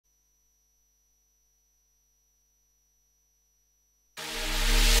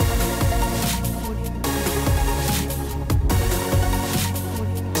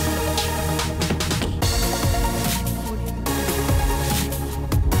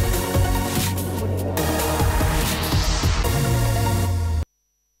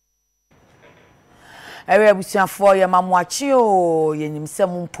ewe abusuafo ye mamoachi o ye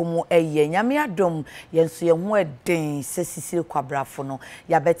nimsem mpomu eye nyame adom ye nso ye ho eden sesisire kwabrafo no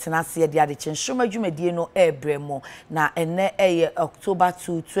ya betena se ye de Adekye Nsroma dwumadie no ebremo na ene eye October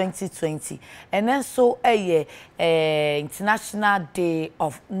 2 2020 ene so eye International Day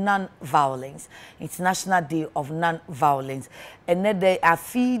of Non-Violence. International Day of Non-Violence. Ene de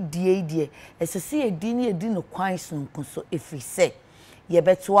afi die esese edini no kwan so efri se ye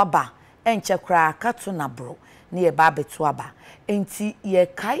beto aba enche kra kato na bro ne ye ba beto aba enti ye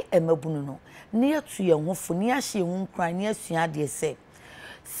kai emabunu no ne yetu ye hofo ne ahye hu kran ne asua de se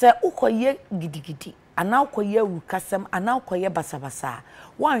ukoye gidigidi ana ukoye wukasem ana ukoye basabasa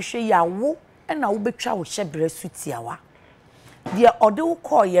wanhwe ya wo na wo betwa wo hyebere sutiawa de ode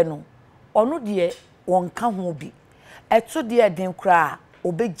ukoye no ono de wonka ho bi eto de den kra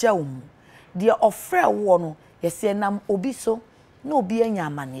obegya wo mu de ofre wo no yesi nam obi so na obi anya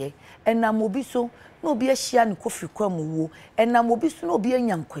amane enam obi so na obi ahia ne kofi kwamu wo enam obi so na obi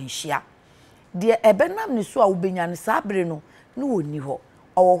anya nkwanhia de ebenam ne so a wobenya ne sabere no na woni ho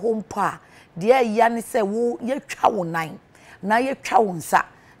owo ho mpo a de ya ne se wo yetwa wo nan na yetwa wo nsa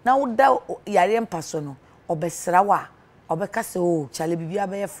na wo da yare mpaso no obesra wa obeka se o chale bibia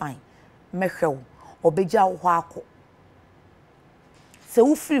be fine mehwe wo obegya wo ho akọ se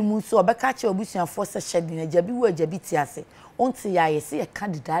wo free mu so obeka che obusuafo se hyede na jabi wo jabi ti ase onti ya yesi ye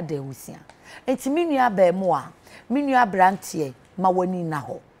candidate da wusia enti menua ba mu a menua brantie ma wani na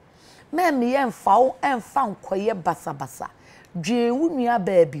ho me ye mfa wo emfa nkoye basabasa dwen wo nua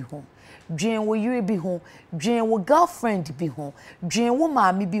ba bi ho dwen wo yire bi ho dwen wo girlfriend bi ho dwen wo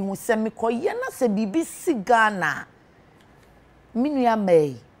maami bi ho se mekoye na se bibi sigana menua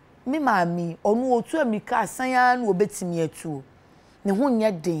mai me maami onu otu amika asanya na obetimi atu ne ho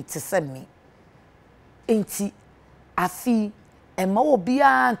nya den te se me enti afi ema obi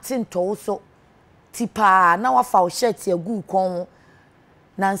a ntinto so tipa na wafa o shirt agu kon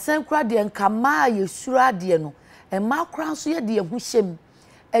na nsan kura de nkama yesura de no ema kura so ye de ehu hyem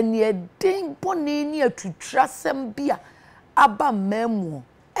ene eden bone ni atutrasem bia aba mamu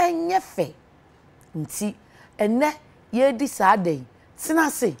enye fe nti ene ye di saadai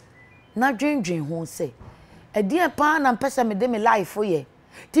tinase na dwendwen ho se edie pa na mpesa me de me life ye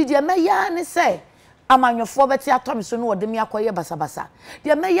ti de me ya ne se amanyofo beti atom so no wode me akoye basabasa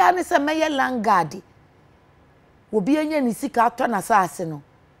de me ya ne se me ye langard obi anya ni sika ato na saase no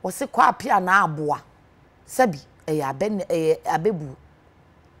wo se kwa apia na aboa sabi abebu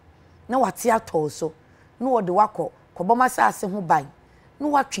na wate ato so no wode wakọ koboma saase ho ban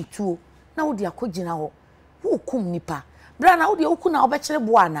no watwetuo na wode akogina ho wo kum nipa bra na wode oku na obekere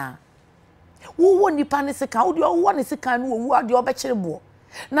bo ana wo nipa ne sika wode wo ne sika no wo ade obekere bo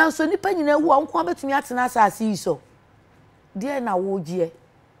na so nipa nyina wu anko abetumi atena asase yi so de na wo gie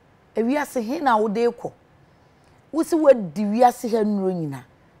ewiase he na wo de kọ wo si wadi wiase he nuro nyina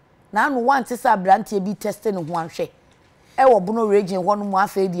na anu wante sa brante bi teste ne ho anhwe e wo bono region ho no mu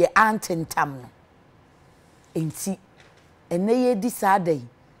afa die antentam no enti ene ye di saadai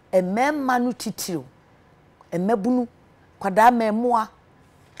ememma no titiro emebunu kwada memoa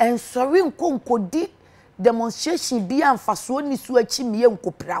ensori nkonkodi demonstration bi amfaso ni so achi miye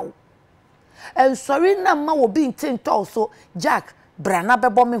nkoprawo ensori na ma wo bi ntento so Jack brana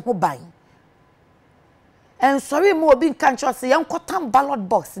bebo me ho ban ensori mo obi nkancho se yenkotam ballot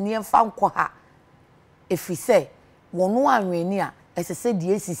box ni emfa nko ha efise wono anweni a esese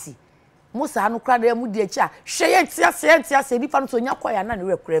die sisi musa anu kra da mu die chi a hwe yentia nipa no so nya kwaya na ne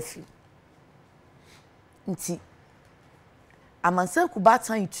rekra fi nti amansan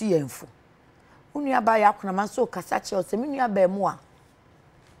kubatan itu yenfo unua ba ya kona manso kasa che o se menua ba mu a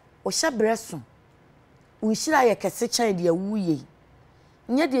o hyebreso unhira ye kese chan de awuye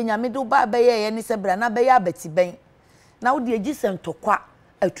nye de nyame do ba ba ye ne se bra na ba ya abati ben na wo de agise ntokwa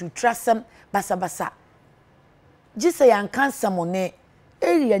atutrasem basabasa gise yan kansam ne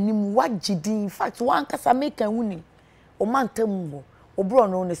area nim wagidin in fact wan kasa make wuni o mantam ho obro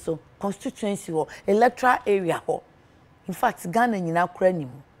no ne so constituency ho electoral area ho in fact Ghana nyina kura nim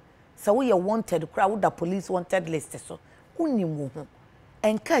so we wanted kura wo da police wanted list so unim wo ho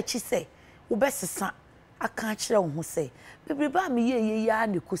enka chi se wo besesa aka kire wo ho se bebreba me ye ya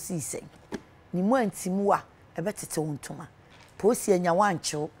ne kosi isen ni mu antimu a ebetete wo ntoma posi anya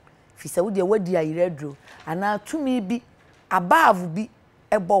wancho fi se wo de wadi ayiredro ana tumi bi above bi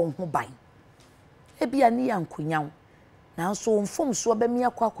ebo wo ho ban ebia ne yankonya na so mfom so be me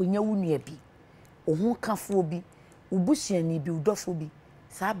akonya wo nua bi wo ho kafo bi ubusiani bi udofo bi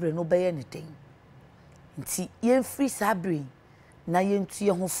sabre no beye ne den nti yen free sabre na yen tu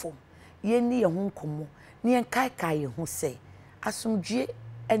ye ho fom yen ni ye ho nkomo ni yen kai kai ye ho se asomdwe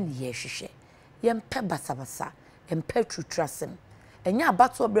ene ye hwehwe yempe basabasa empe tutrasem enya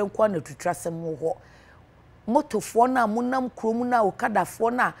abato obrenkwa na tutrasem ho motofo na munam krom na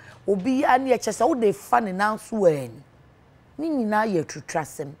okadafo na obi ya na echese wo de fa ne nanso ani ni nyina ye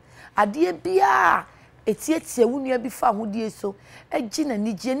tutrasem ade bia etietie wunua bi fa hodie so agi na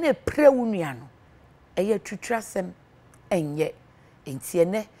nigye na pre wunua no eye tutrasem enye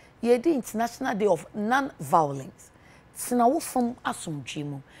entiene ye di International Day of Non-Violence sina wo fam asomdwe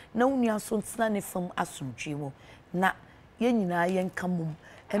mu na wunua so sina ne fam asomdwe mu na ye nyina ye nkamum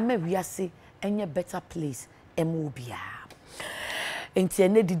ema wiase enye better place emobia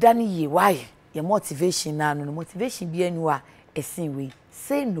entiene didane ye why your motivation na no motivation bi anu a esin we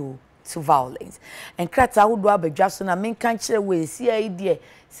say no to violence and krata wodo abadwa so na menkan kire we si idea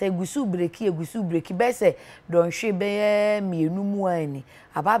say egusu breki be say don hwe be mienu mu ani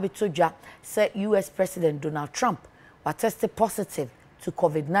aba betodwa say US President Donald Trump was tested positive to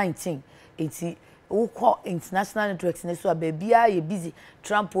COVID-19 enti wo international networks ne so ababia ye busy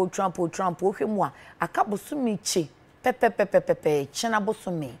Trump wo hwemu a akabosumi chi pepe chena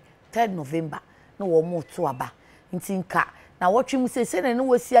bosumi 3rd November no wo mo to aba nti nka na wotwem se na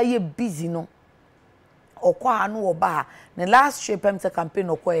wasi aye busy no okwa no wo ba na last shape campaign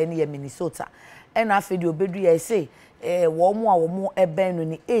okwa ye ne Minnesota ena afedi obedu ye say wo mo eben no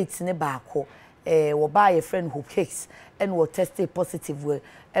ni 8 ne baako wo ba ye friend who case and wo tested positive we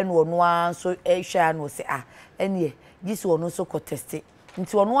and wo no an so ehwa no say ene this wo no so ko test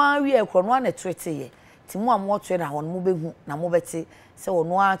nti wo no an wi ekro no an trete ye ti mo am wo tre na wo no behu na mo beti say wo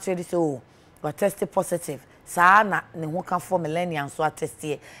no an tre so wo tested positive saa na ne ho ka for millennial so attest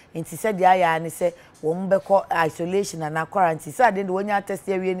ye nti said ya ya ne say wo mbekọ isolation na quarantine say de wo nya test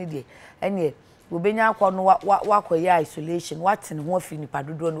ye wie ni de ene wo benya akọ no wakoye isolation what ne ho afi ni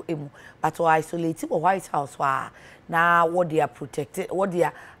padodo no emu but o isolate wo White House wa na what they are protected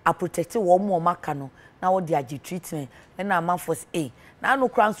wo mo maka no na what they are treatment na amanfo say na no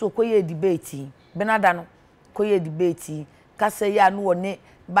kran so koye debate benada no koye debate ka say ya no ne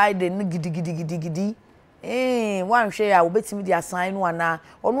Biden ni gidigidi wan hwe ya obetimi dia sign no ana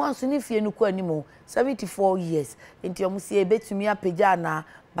ono anso ni fie no ko animo 74 years enti omusi ebetumi apagya na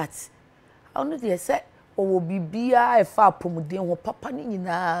but ono de se owo bibia efa apomuden ho papa ni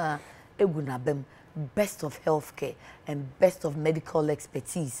nyina egu na bem best of healthcare and best of medical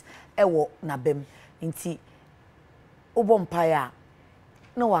expertise ewo na bem nti obompaya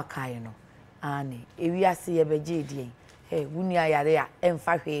no wakai no ani ewiase ye beje die wuni ayare a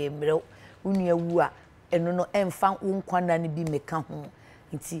emfa hwe mre wuni awu a eno no emfa wonkwana ne bi meka ho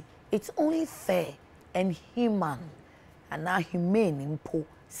nti it's only fair and human and humane mpo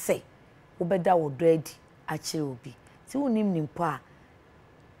say obeda wo ready akire obi ti wonim nimpo a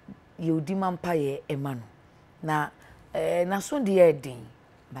ye odi mampa ye ema no na so de edin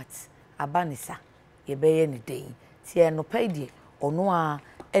but abanisa ye beye ne den ti e no paidie ono a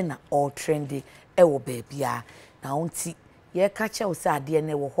ena all trendy ewo baabia na onti ye ka che wo se ade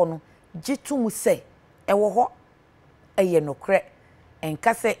ne wo ho no gitum se ewo ho eye no kre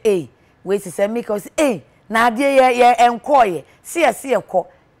enka se we se make us na ade ye enkoye se ekọ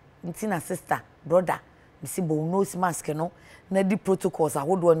nti na sister brother misi bo nose mask no na di protocols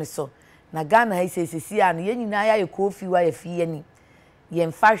ahodo ne so na Ghana ha sesesi a no ye nyina ya ye kofi wa ye fie ni ye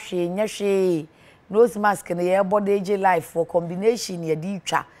mfa hwe nya hwe nose mask ne ye body age life for combination ye di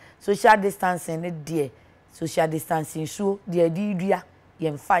twa social distancing ne die social distancing so die di dua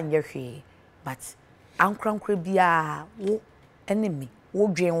ye mfa nya hwe but ankrankra bia wo enemy wo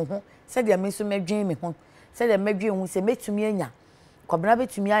dwen ho se de me so medwen me ho se de medwen ho se metumi anya kwabena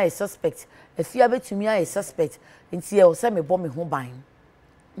betumi aye suspect afia betumi aye suspect nti e o se me bo me ho ban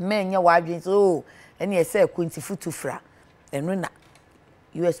menye wadwen so ene e se kwintifutu fra eno na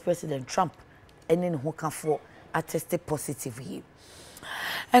US President Trump ene ne ho kafo attested positive here.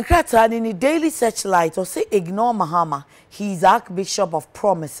 And Krata in the Daily Searchlight or say ignore Mahama, he is Archbishop of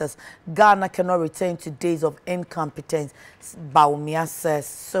Promises. Ghana cannot return to days of incompetence. Baumia says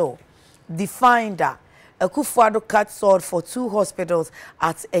so. The finder, Akufo-Addo cut sword for 2 hospitals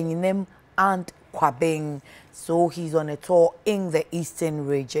at Enyinem and Kwabeng. So he's on a tour in the eastern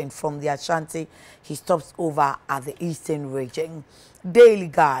region. From the Ashanti, he stops over at the eastern region. Daily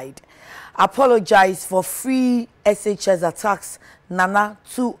Guide. Apologize for free SHS attacks. Nana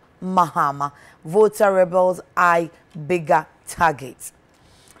to Mahama. Voter rebels eye bigger targets.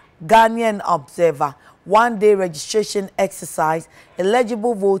 Ghanaian Observer. One-day registration exercise.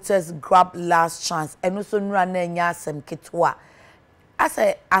 Eligible voters grab last chance. And also nranya sem kitwa. As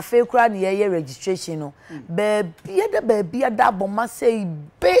a afekra ni ye registration no. Baby ada boma say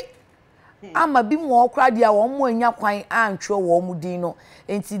be ama bi mo okra dia wo mo anya kwan antwe wo mu din no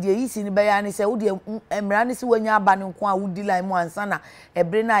enti de yisi ni be ya ne se wo de emra ne se wanya aba ne nko a wudi line mu ansa na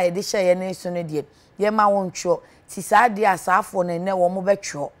ebre na ye de hye ye ne so ne de ye ma won two ti sa de asafo ne ne wo mo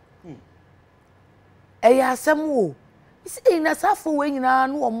betwo eya asem wo isi na asafo we nyina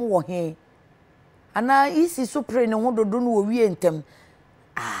no wo mo wo he ana isi supre ne ho dodo no wo wie ntem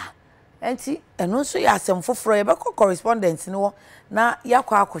enti eno so ya asem foforo ye be correspondence ne wo na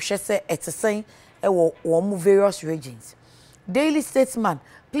yakwa akohwe se etesen wo various regions. Daily Statesman,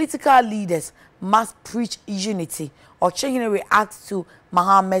 political leaders must preach unity. Ochehine reacts to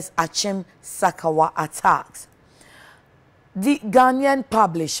Mohammed's Achim Sakawa attacks. The Ghanaian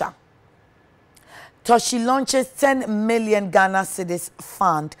publisher Toshi launches 10 million Ghana cedis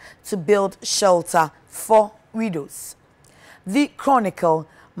fund to build shelter for widows. The Chronicle,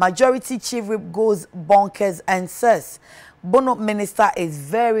 Majority Chief Whip goes bonkers and says Bono minister is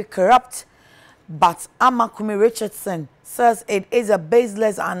very corrupt, but Amakumi Richardson says it is a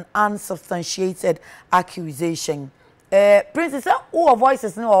baseless and unsubstantiated accusation. Princess, who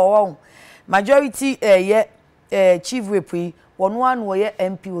voices no majority Chief Whip one way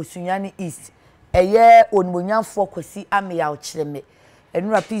MP Osunyani East onmonyan for kwasi ameya ochireme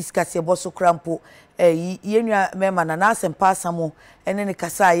enura peace kase boso krampo yenua mema na asem pasamo ene ne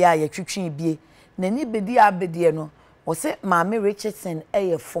kasa ya twetwe bie nani bedi abedie no wo se maame Richardson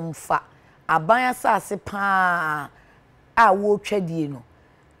eye fomfa aban asase pa a wo twadie no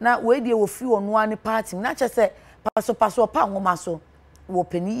na we die wo fi ono ani party na che se paso pa nwoma so wo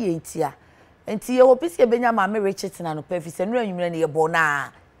pani ye ntia enti ye wo pese benya maame Richardson ano pa fi se nura nwumre ne ye bo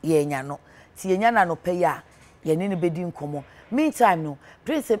na ye nya no ti ye nya na no pa ya ye ne bedi nkomo meantime no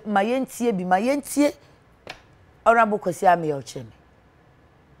prince mayentie bi mayentie honorable kwasi ameya ochireme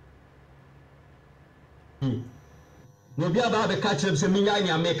no bia ba be ka kire se minya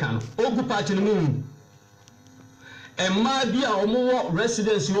nya meka no ogu party no mu emma bia omo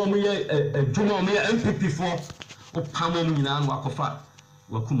residence wo mo ye adwuma omo ye MPP for o pamo mu nyina no akofa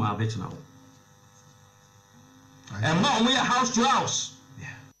wakuma abetina wo emma omo ye house to house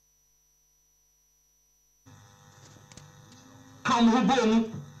kam ho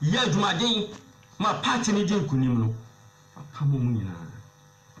bomu ye adwumaden ma party ni din kunim no pamo mu nyina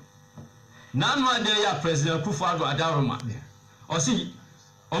nanu ade ya president Kufuor Adaroma o si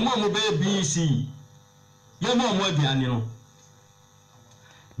omo be BC ye mo aduane no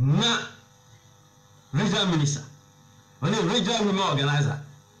na regional minister oni regional women organizer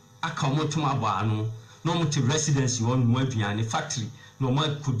aka mo tuma abo anu no mo te residency on mo aduane factory no mo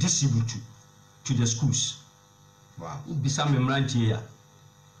could distribute to the schools. Wow, bisa memrantie here.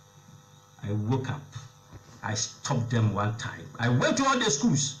 I woke up, I stopped them one time. I went to all the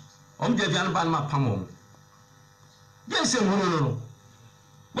schools. Devian ban ma pamom. Yes, no.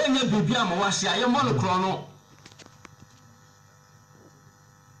 When you be a mawasi, I am monochrono.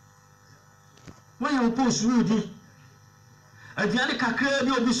 When you post Rudy, a Dianica Craig,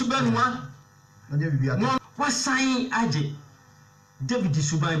 you'll be Subanwa. What sign Aje? David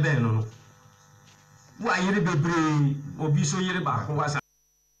Subai Ben. Why you be brave or be so yerba? Who was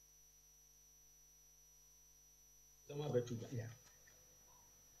yeah.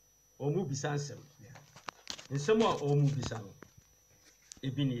 Omu bisansem nsemo a omu bisano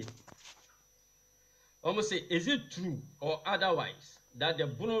ebini almost say, is it true or otherwise that the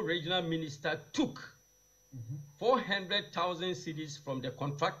Bono regional minister took 400,000 cedis from the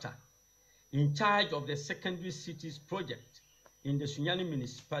contractor in charge of the secondary cities project in the Sunyani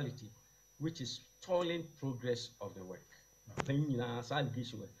municipality, which is stalling progress of the work?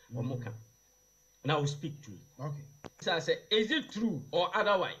 Now we speak to it. Okay. So I say, is it true or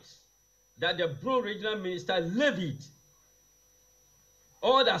otherwise that the Bono regional minister levied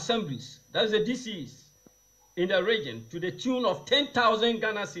all the assemblies, that's the DCs, in the region to the tune of 10,000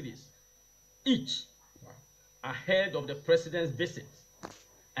 Ghana cedis each ahead of the president's visit?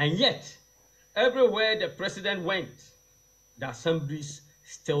 And yet, everywhere the president went, the assemblies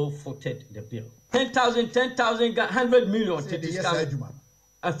still footed the bill. 10,000, 100 million to discuss.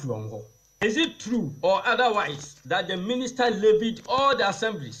 Is it true or otherwise that the minister levied all the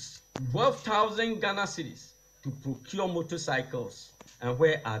assemblies 12,000 Ghana cedis to procure motorcycles, and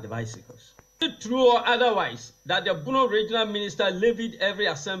where are the bicycles? Is it true or otherwise that the Bono regional minister levied every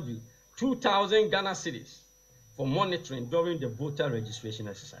assembly 2,000 Ghana cedis for monitoring during the voter registration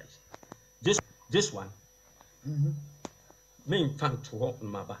exercise? This one, main fan to walk in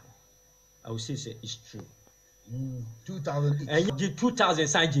my back. I would say it's true. 2,000 each. And you did 2,000,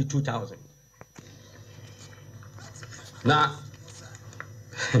 side you 2,000. Now,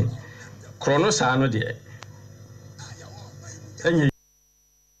 Chronos are not there.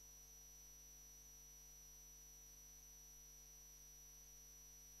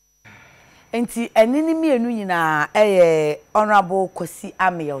 enti enini mienu nyina honorable Kosi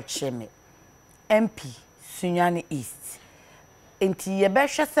Amiel Cheme MP Sunyani East enti ye be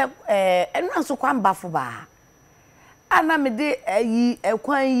hwe se enu anso kwan bafo ba ana me de yi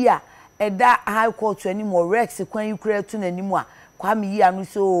ekwan yi a eda high court anim o rex kwan yi kura tu nanim a kwa me yi anu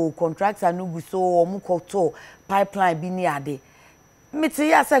so contractor no gu so omukoto pipeline bi ni ade meti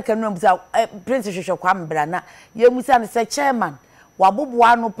ya se kanu amusa prince hwehwe kwa mbra na ye musa ne se chairman wabobo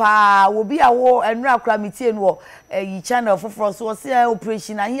anu pa obi a wo enu akra metie no yi channel foforo so se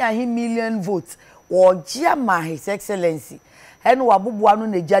operation ahi million votes o jama his excellency enu wabobo anu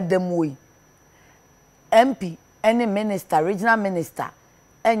na jadam wo MP any minister regional minister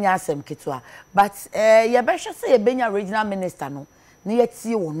enya asem ketwa but ye be hwe se ye benya regional minister no na ye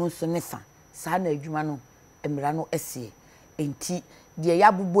tie wo no so ne fa sa na adwuma no emra no esie enti de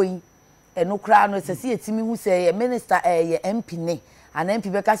ya boboyi eno kra no se se yetimi hu se ye minister ye MP ne ana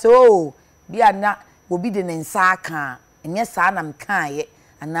MP be ka se oh bia na obi de ne nsa aka enye sa na mka ye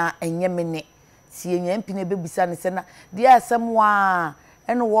ana enye mene si enye MP ne bebusa ne se na de asem wa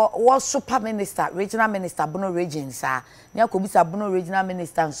eno wo super minister regional minister Bono region sa ne akobisa Bono regional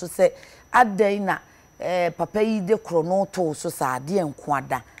minister nso se adan na papa yi de krono to so sa de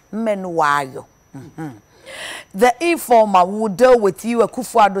enkoada mmenu waayo The Informer will deal with you.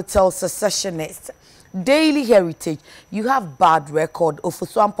 Akufo-Addo tells secessionists. Daily Heritage, you have bad record.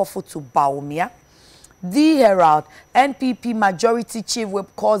 Ofosuampofo to Baumia. The Herald, NPP Majority Chief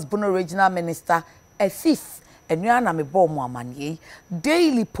Whip calls Bono Regional Minister a thief. And you are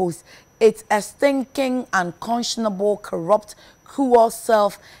Daily Post, it's a stinking, unconscionable, corrupt, cruel,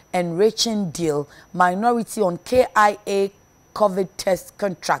 self-enriching deal. Minority on KIA COVID test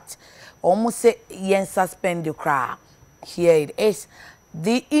contract. Almost say yen suspend the cry. Here it is.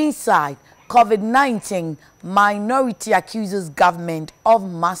 The inside COVID-19 minority accuses government of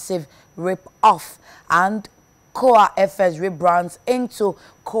massive rip-off and COA FS rebrands into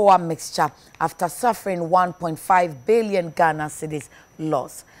COA mixture after suffering 1.5 billion Ghana cedis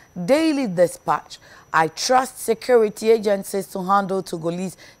loss. Daily Dispatch, I trust security agencies to handle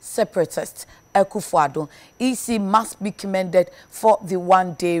Togolese separatists. Akufo-Addo, EC must be commended for the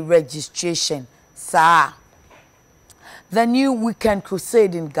one-day registration. Sir. The new weekend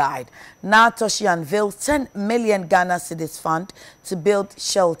crusading guide. Natoshi unveils 10 million Ghana cedis fund to build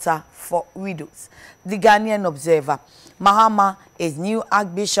shelter for widows. The Ghanaian Observer. Mahama is new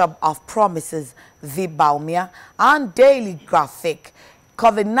Archbishop of Promises, V. Baumia. And Daily Graphic.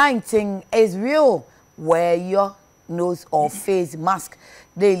 COVID-19 is real. Wear your nose or face mask.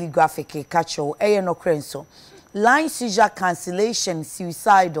 Daily Graphic Kacho Eyeno Krenso. Line seizure cancellation,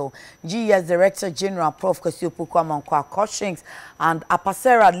 suicidal. GS Director General Prof. Kosiopu Kwamankwa cautions and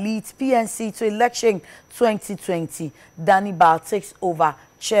Apasera leads PNC to election 2020. Danny Bal takes over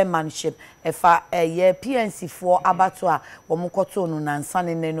chairmanship. Efa PNC for abattoir wamukoto no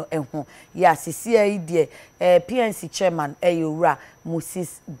nansane neno enho. Ya sisi idie PNC chairman Ura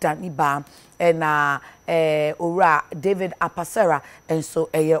Moses Danny Bal and Ura David Apasera and so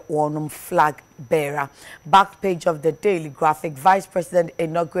one flag bearer. Back page of the Daily Graphic. Vice President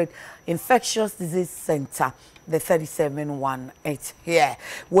inaugurate Infectious Disease Center. The 3718 here.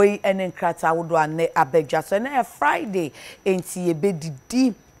 We enkrata wodo ane abegja so na Friday enti ye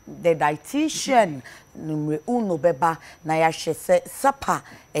bedidi the dietitian numre uno beba na ya hwese sapa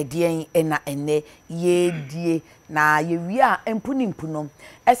edien na ene ye die na ye wi a empunimpunom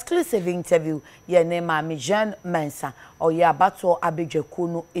exclusive interview ye ne Mama Jean Mensa oye abato abegjaku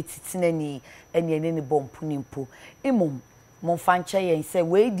no etitinani ene ne bompunimpu imum monfanche yen se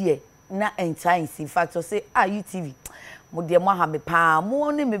we die na entice in fact so say UTV mo de mo ha me pa mo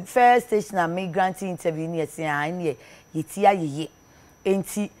ne me first station na migrant interview ni ese an ye yetia yeye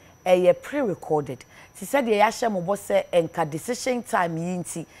enti ye pre-recorded ti said ye ya mo bo se enka decision time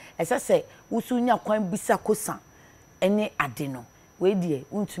yinti ese se usunya kwan bisa kosa ene ade no we die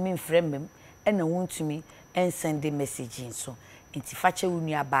untumi mfremem ena untumi send the message so enti fache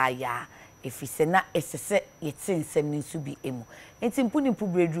unua ba ya efise na esese yetinsem ni nso bi emu enti mpuni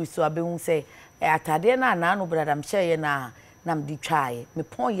pubredru so abehu se atade na no bradam hye na nam di twae me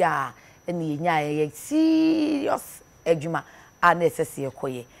pon ya ene yenya ye serious adwuma ana esese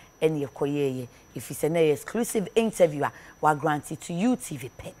yekoye ene yekoye ye efise na exclusive interviewer wa granted to UTV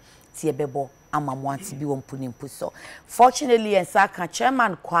pe tie bebo amamwanti bi wompuni mpuso. Fortunately ensaka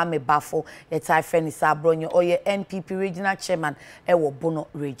chairman Kwame Bafo etai friend Sabronyo oye NPP regional chairman ewo Bono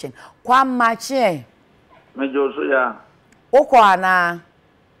region. Kwamache mejo so ya oko ana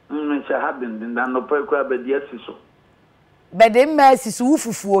nche habin din dan no pekwa abedi asiso bede mmesi so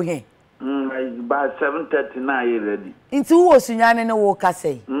ufufuo he by 7:30 na ye ready nti wo sunyane ne wo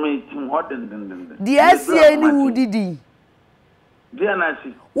kasei meeting Modern. The SCA ni wudidi. Dear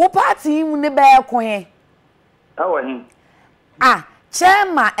Nancy. Wo party mu ne be kwen. How are him?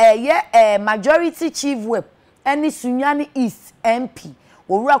 Chairman majority chief whip any Sunyani East MP.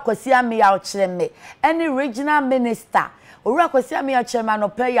 Owura Kwasi Ameya Ochireme any regional minister. Owura Kwasi Ameya chairman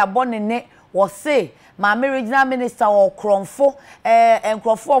opey ya bonene wo say Mama regional minister or Kromfo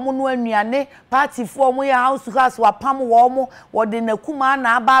Nkrofo omo no anuane party fo omo ya house to house wapam wo omo wo de nakuma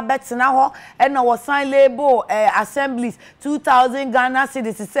na aba betena ho e na wo sign label assemblies 2000 Ghana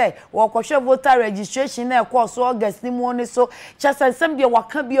cedis say wo kwhwe voter registration na course August ni mu ne so chasensem de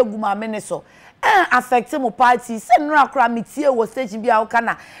waka bi aguma me ne so affect mo party se nra akra metie wo stage bi a wo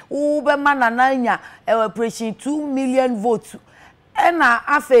kana wo be manana nya operation 2 million votes ena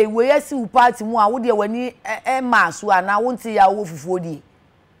afa we yesi u party mu a wo de wani maso ana wonti ya wo fufuo di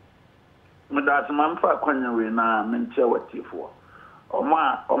Medas man fa kwanya we na menche watifo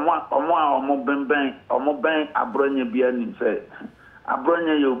omo ben abronya bi ani se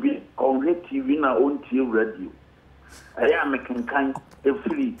abronya ye obi on TV na on TV radio aya mekenkan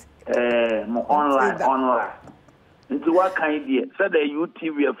free mo online nti wa kan die se da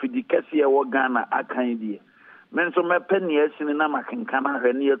YouTube afidi kase ye wo Ghana akan die men so me peni asini na makenkan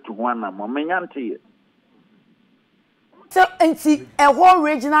ahwe ne atu ho ana mo menyante so enti whole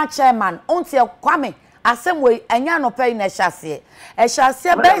regional chairman onti Kwame asemwe anya no pay na hyase be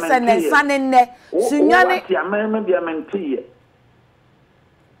se ne nsane ne sunyane ti ameme dia mentie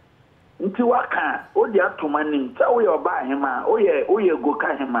nti waka odi atoma nim ta wo ye oba ahema oye go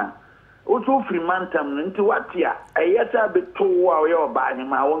ka hema o so free mantam nti watia eyeta beto wo a wo ye oba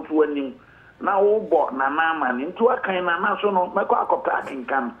ahema won to anim na wo bo na na ama nti wakan na so no mekọ akọpa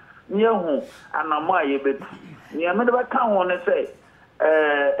akenkan nye hu anamo aye betu ni amede ba kan ho ne say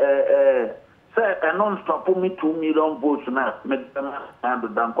say non stop me 2 million votes na medama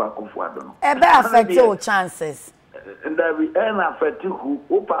and danko akofo ado no be affect your chances and that we affect who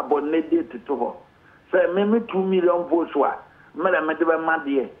opa bonede to ho say me 2 million votes wa mede ba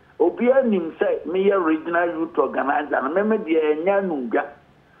made obi anim say me ye regional youth organizer na me de enya nunga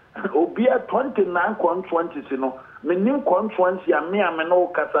obi a 29 constituencies no me nim constituency a me no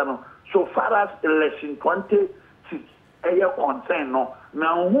kasa no so far as election 26 eye concern no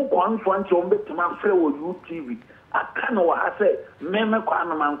na hu constituency on betima frɛ wo UTV aka no wa ha sɛ me kwa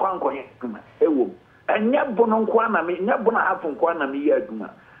no man kwa nkɔyɛ adwuma ewo enya bono nkwa na me nya bono hafo nkwa na me yɛ adwuma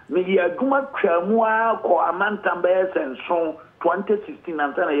me yɛ adwuma twamu a kɔ amantam bɛyɛ senso 2016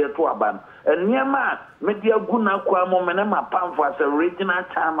 antana yɛ to aba no eniema me dia guna kwa mo me na mapamfo as a regional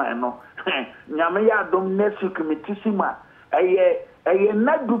chairman no nyame ya dom next committee sima eye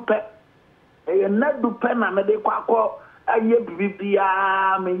nadupe na me de kwakọ aye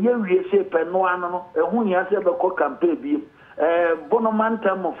bibia me ye wiese pe no ano no ehu nya se be ko campaign bi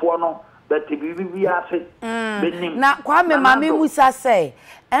bonomanta mofo no but bibia se benim na Kwame Mame Musa say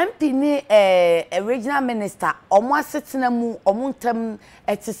MP ni regional minister omo asetena mu omo ntam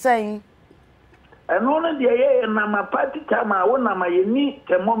etisen eno no de ye na ma party tama wo na ma ye ni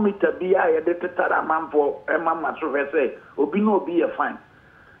thermometer bia ye de tetara manfo mama so hwese obi no obi ye fine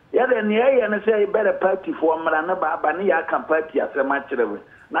ya de ne ye ne say better party for mra na baba ne ya kan party asema kirewe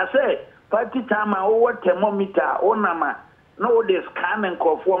na say party tama wo thermometer o na ma no de scan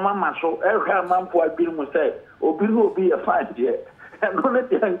nkofo mama so ehwa manfo abiri mu say obi no obi ye fine je no ne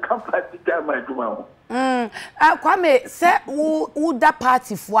de kan party tama aduma ho Kwame se wo da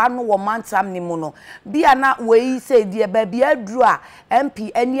party fo anu wo mantam ni mu no bia na we say die ba bia duru a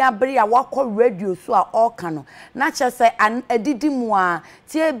MP ani abere a wakọ radio so a all no na che say an adidi mu a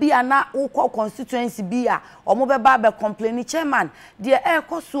tie bia na wo constituency bia omo be ba be complain chairman die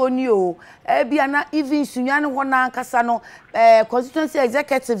koso ni o bia na even sunyane ho na ankasa no constituency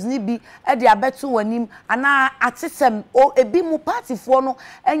executives ni bi e de abeto wanim ana atesem o ebi mu party fo no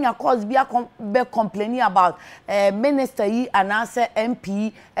enya cause bia be complain about minister yi anase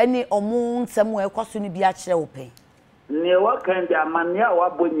MP any omo nsem we kwaso ni bia kire wo pen ne wa kan de amane a wa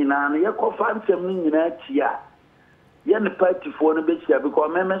bo nyina no ye kofa nsem ni nyina chia ye ne party fo no be chia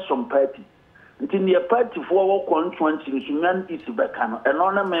because me some party nti ne party fo wo constituency nsuman is beka no eno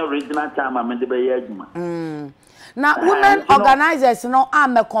na me regional chairman me de be ye adwuma na women organizers no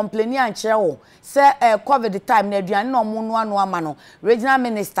am complain an kire wo say covid time na aduane no mo no anu ama no regional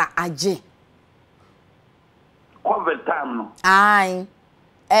minister age COVID time no ai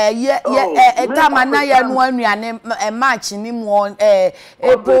time na ya no anuane march ni mo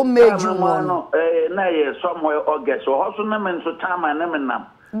April May June no na ye somewhere August so hoso na men so time na men nam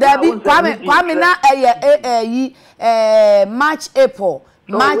Dabi Kwame na March April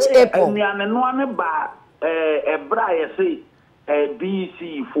anuane no ane ba ebra ye say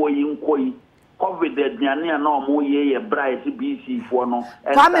BC for Yinkoi. COVID aduane na omo ye bright BC for no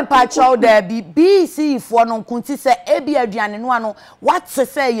Kwame Pacho there be BC for no kunti se ebi aduane no ano what to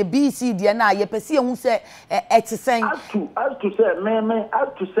say ye BC de na ye pese hu se etisen as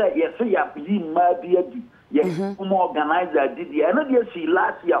to say yes ya bi ma bi adi ye organizer did ye no dey see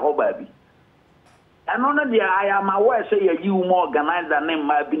last year ho ba bi eno no dey I am aware say ye you organizer name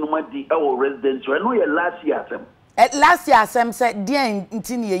ma bi no ma di e residential no ye last year sem. Last year, Sam said, dear,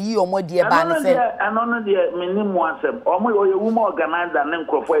 intini ye or more dear ban said, and on the minimum one sem, or more your woman organizer and then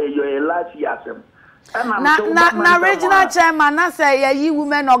for your last year sem. Na regional chairman, I say, ye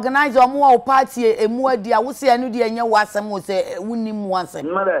women organize or more party a more dear, we say, I knew the any wasam was a winning once.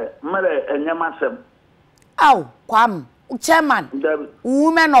 Mother, and Yamasem. Oh, Quam, chairman,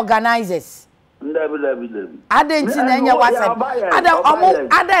 women organizers. I didn't see any wasam.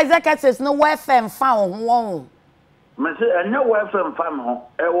 Other executives no welfare found one. I say, and no welfare family,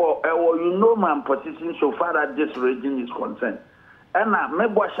 you know, my position so far as this region is concerned. And I may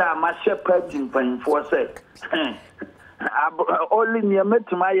wash my shepherd in pain for sake. Only near met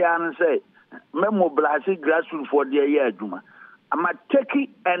to my and say, mobilize grassroots for the year, Juma. I'm a techie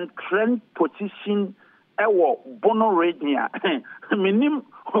and trend position, bono region. Minim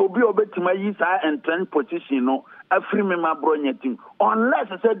will be obey to my use and trend position, no, a free me my bronyeting,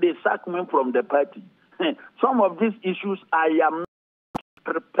 unless I said they sack me from the party. Some of these issues I am not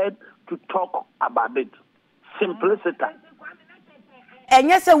prepared to talk about it. Simplicity. And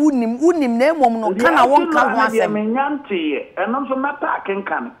yes, I wouldn't name one can I won't come once. And also my packing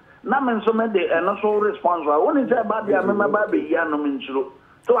can. Namen so many and also responsible. What is about the Amama baby Yanom?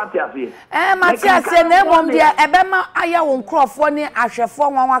 So what you feel? Matia said, "Name dear, Ebema Aya won't crawl for near Asher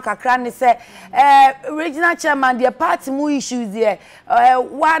for one cranny say, regional chairman, the party mu issues there,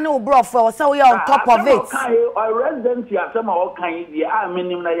 one no bro for so we are on top of it. Our residents here, some all kind of I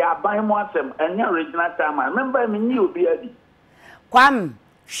mean, they are buying more some and your regional chairman. Remember, me you be a Kwam,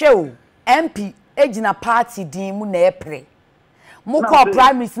 show, MP, Ejina party, Dimu Nepre. Moko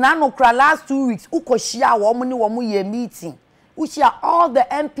primaries, no cry last 2 weeks, Ukoshia, woman, ye meeting. Which are all the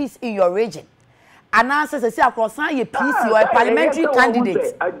MPs in your region. And answer say across your PC or a parliamentary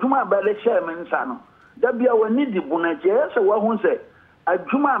candidate. I do my belly chairman, son. That be our need the Bunaje, so what who say? I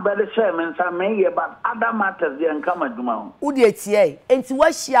do my belly chairman, son, may but other matters they come at Juma. Udia, and to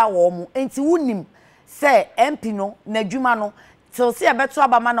what she are and to wound say MP no, Nejumano, so see a better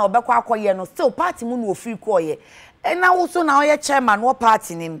Abamana or Bequacoyano, still party moon will free coye. And now also now your chairman, what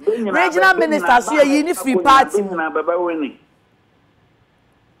party name? Regional ministers, you are in free party.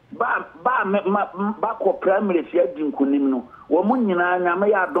 Back primary said in Kunimno, Womunina,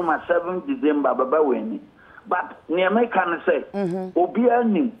 Namaya Doma 7 December, Baba Winnie. But near me can say,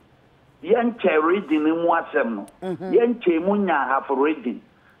 Obianim, Yanche reading in Wasemno, Yanche Munya half reading,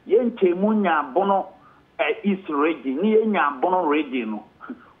 Yanche Munya Bono East reading, Yanya Bono reading,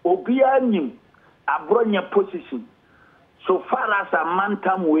 Obianim, a bronya position. So far as a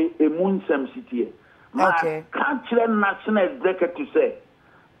mantam way, a moon some city. My country national executive say,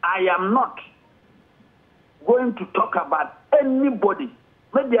 I am not going to talk about anybody.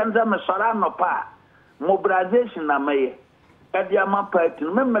 Maybe I'm a pa mobilization na maye. Ediama party.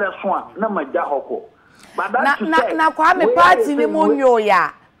 Remember swan na majahoko. But that's to say. Na Kwame party ni munyo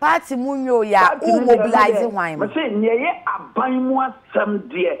ya. Party munyo ya. U mobilize why? Me say nyeye aban mu asem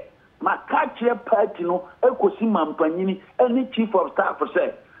de. Ma catch party no ekosi mampanyini any chief of staff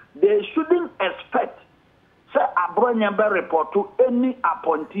say they shouldn't expect. Say Abronya be report to any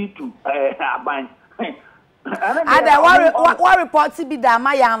appointee to Aban. Ada what report be that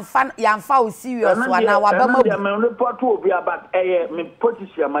my yamfa serious one now Abama report to be about me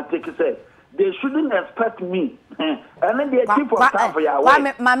position ma take say they shouldn't expect me. And then the chief of staff ya.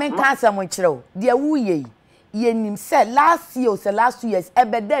 Ma men kan say mo kire dia wuye yenim say last year say last 2 years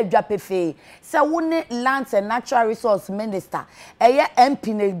ebede adwapefe say woni lands and natural resource minister eye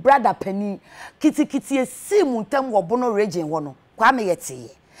MP ne brother Penny kitikiti esi muntam wo bono region wo no Kwame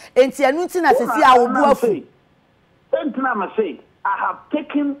yete enti anu nti na sesi a wo bu afu enti na ma say I have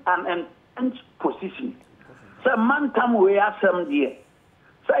taken an entrenched position say mantam we asem there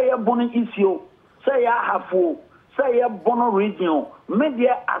say ya bono isio say ya hafo say ya bono region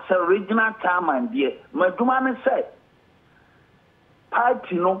media as a regional chairman there madumane say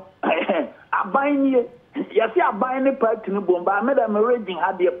party no abanye yasi abanye party no bomba me da me region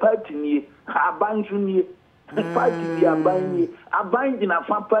had the party ni abanju ni party ni abanye dina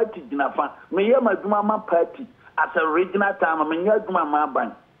fa party dina fa me ye maduma ma party as a regional chairman me nya duma ma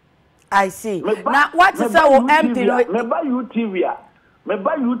ban I see now what is our MP me ba UTV me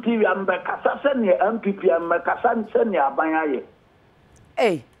ba UTV am be kasa se ne MPP am be kasa se ne aban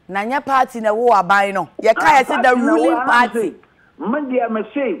aye Nanya party na wo aban no ye kai say the ruling party me dia me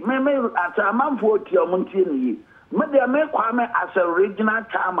say me as a man for ti o montie ni me dia me kwa me as a regional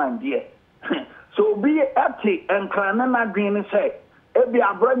chairman there so be ati enkrana na dwen say e bi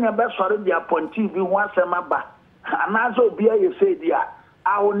abranya be sori dia ponti bi ho asema ba anazo obi aye say dia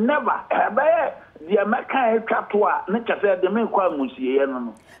I will never dia meka etwato a ne kase de me kwa musie ye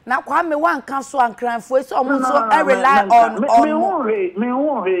no na kwa me wan kan so ankranfo so omo so rely on me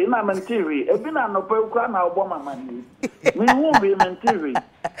hu he na mentiri e bi na no pe kwa na obo mama ni me hu he mentiri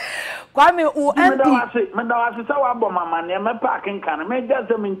kwa me u MP me da wase sa wa bo mama ni me parking kan me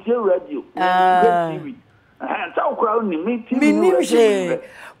just mentiri radio TV ta okura ni me TV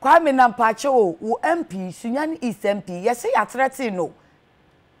kwa me na mpache o u MP Sunyani East MP ye say ya threaten no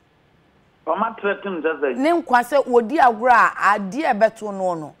o ma threaten just say ne nkwa se odi agura ade ebeto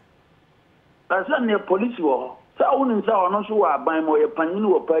no no asa ne police wo sa wonu sa ono so wa ban mo ye panyin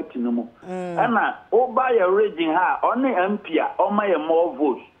wo party no mo ana o ba ye region ha on MP a o ma ye more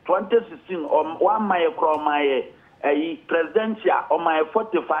votes 2016 o ma ye kro ma ye presidential o ma ye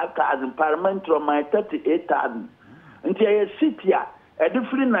 45,000 parliamentary o ma ye 38,000 nti ye city a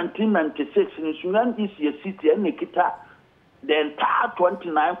different 1996 in Sudan is ye city and kita the entire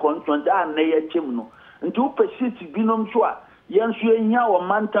 29 constituency and na ye chim no nti o pe city binom so a yensu enya wo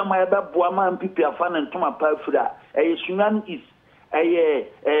manta ma ebe boa ma MPP afa na ntoma pa afira Sudan East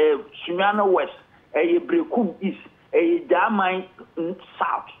Sudan West Brekum East Jaman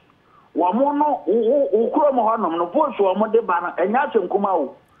South wo mo no ukuro mo honom no voice wo mo de ba na enya asenkuma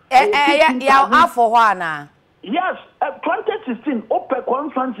wo ya afọ ho ana yes 2016 open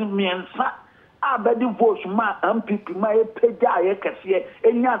conference miensa abedi votes ma MPP ma e peja ye kese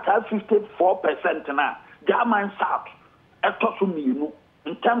enya ta 54% na Jaman South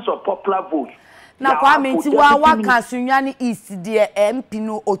in terms of popular vote. Na kwa minti wa ka Sunyani East de MP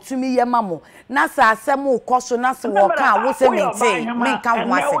no otumi ye mamo na sa asem ukoso na se wo ka wo se minti me ka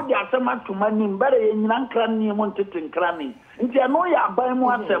ho asem wo de asem atuma ni mbere ye nyina nkra ni mo ntete nkra ni nti no ya ban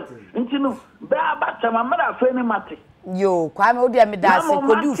mu asem nti no be abatama mara fe ni mate yo kwa me wo de me da se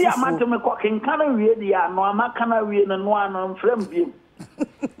kodi ufufu na mo mate me ko kenkana wie de ya no amaka na wie no ano mfrem biem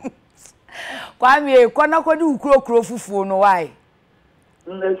kwa me kona kodi ukuro fufu no why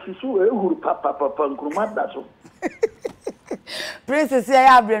Sisu ehuru papa nkruma daso Princess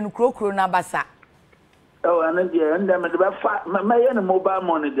ya abre no krokro na basa ana dia nda me de ba fa maye no mobile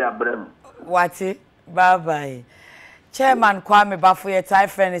money dia abre no wati bye bye Chairman Kwame Bafoye tai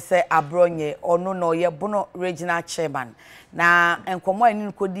friend say abronye ono no ye bono regional chairman na enkomo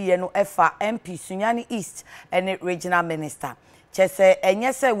ani kodi ye no efa MP Sunyani East ene regional minister chese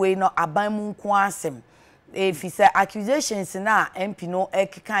enye se we no aban mu nko asem if he say accusations na MP no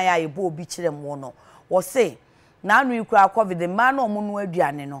ekikan ya ebo obi kire mo no wo say na anu ikura covid the man no mu no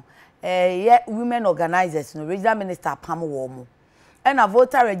aduane no ye women organizers no regional minister pam wo mo and a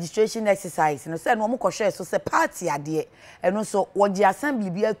voter registration exercise no say no mo kohwe so say party ade eno so wo gi assembly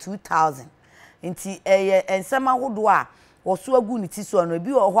bia 2000 nti ensema hodo a wo so agu ni ti so no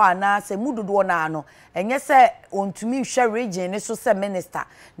bi wo ho ana say mudodo na ano enye say ontumi hwe region ne so say minister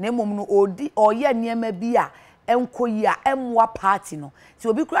na mom no odi oye niema bi a enkoyi a emwa party no ti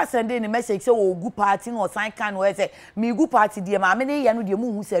obi kura sende ni message say wo gu party no san kan no say me gu party de ma me ne ye no de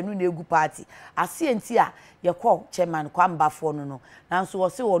mu hu say no na egu party ase enti a ye call chairman Kwamba fo no nanso wo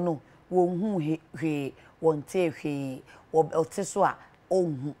se wo no wo hu hwe wonte hwe wo ote so a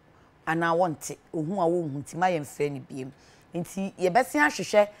ohu ana wonte ohu a wo hu ti ma ye mfre ni biem nti ye bese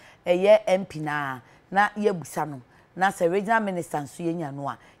ahwehwe eye MP na ye busa no na se regional minister nso ye nya no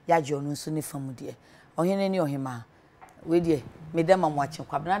a ya je ono nso ne fam de ohene ni ohema we de me dem amwache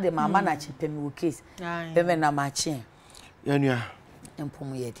kwabna de mama na chepemi wo case bebe na mache yanua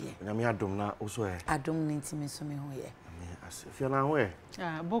empom ye de na me adom na oso e adom ni ntimi so me ho ye asefia na ho e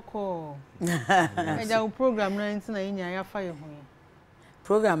boko eja program na ntina yinya ya fa ye ho ye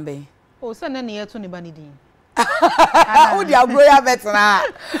program be o se na ne yeto ne ba ni din Who the agro ya betra?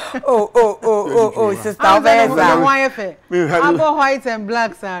 Oh, sister Obeza. Why fe? Abo white and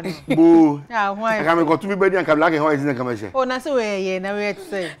black san. Boo. Yeah, why? I can go to be better and black and white in the commercial. Oh, na so we na we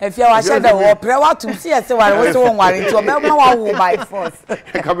say. If you are shadow or pray what to see say we so worry to be one by force.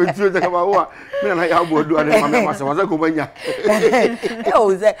 Come to the Kamawa. Me and I have do and my master was a companya.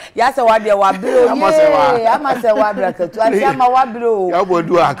 Oh, ya say what dey wa blow. I must say wa bracket. To am wa blow. Ya bo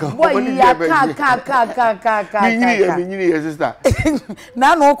do aka. Boy ya ka Minyini sister.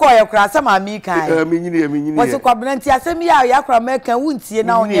 Na no ko ye kra sama mi kan. Minyini. Wose kwabena nti asem ya ya kra American wuntie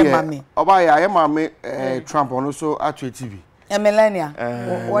na onye mame. Oba ya mame Trump ono so atwe TV. Melania,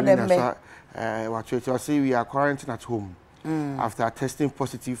 what a I say we are quarantined at home after testing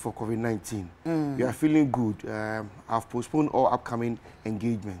positive for COVID-19. We are feeling good. I've postponed all upcoming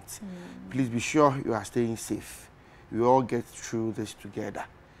engagements. Please be sure you are staying safe. We all get through this together.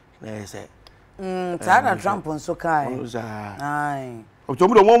 Trump on so kind. Aye.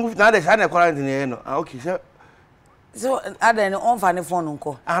 Okay, sir. So, I don't know on the phone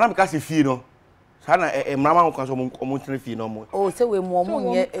uncle. I'm because if you know. Sana mama ko so mo tene no mo. Oh, say we mo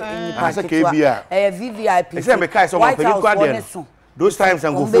nye I say KBA. VVIP. Say me kai so mo panyi kwa de. Those times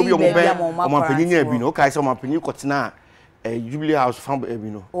and go for bi o mo ben o mo panyi nya bi no. Kai so mo panyi kotena Jubilee House fam bi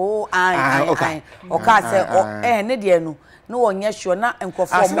no. Oh, ai. O ka say ne de no. No wonye sure na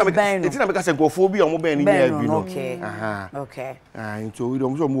enkofo mo ben no. Eti na me ka say enkofo bi o mo ben ni nya bi no. Okay. Okay. Nto we do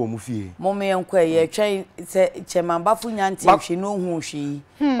mo so mo fie. Mo me enko ye twen se chemamba fu nyanti hwe no hu hwe.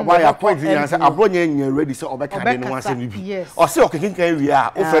 Oba ya point ni answer abro nya ready say obeka de no answer bi. O say okekinkan wi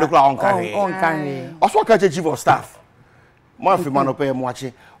a o fere kula on kan he. On kan he. O so ka chief of staff. Mo afi man ope mo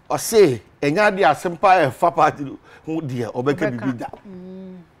achi. O say enya de asempa e fa party hu de obeka bibi da.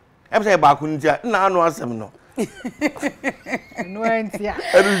 Em say ba ku ntia na anu asem no. No entia.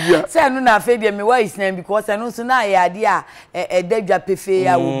 Erujia. Say no na fe de me why is name because I know so na ya de a dadwa pefe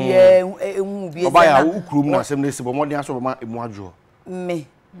ya obi ehu bi oba ya ukrum na asem na sibo modern aso ba emu adwo. Me.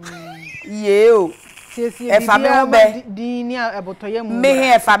 Ye o. E fa me ho be di ni abotoye mu. Me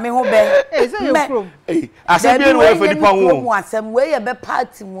he fa me ho be. Say you ukrum. Asem bi no we fa dipa ho. Mu asem we ye be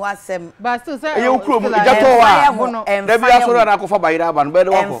party mu asem. But still say you ukrum jato wa. Da bi aso na ko fa bayira aba no be de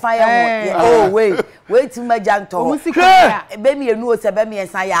wako. Oh wait to meja nto. Be mi enu o se be mi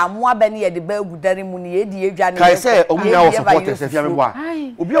ensan ya amoa be ne ye de ba agudare mu ne ye di edwa ne. Kai say omunya wo supporters afia me boa.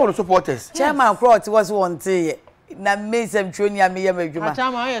 Obi a wo supporters. Chairman Crot was one day. Na me sem twoni am ye madwuma.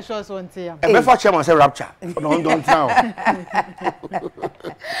 Chairman ye sure so nte ya. E be fa chairman say rapture. No don't town.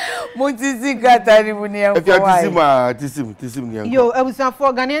 Montisi katari mu ne enko. Tisim ne enko. Yo, abusan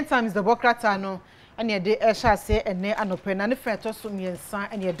for Ghanaian Times the Bokrata no. Ene de ehya se ene anope na ne feto so miensa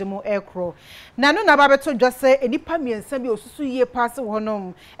ene de mo ekro na no na ba beto dwase enipa miensa bi osusu yie pass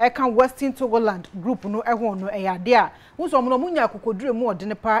wonom e kan Western Togoland group no ehon no eyade a wuso mo no munya kokodure mu ode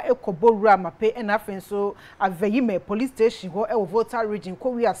ne pa ekobowura mape ena afenso aveyime police station ho e wo Volta region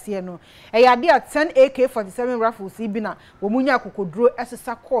ko wiase no eyade a 10 AK47 rifles ibina wo munya kokoduro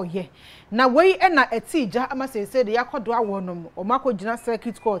esesa koye na wei ena etija amasese de yakodo awonom o makogina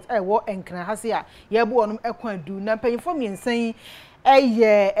circuit court e wo enkran hase a yebu onum ekwan du na mpanyifo miensan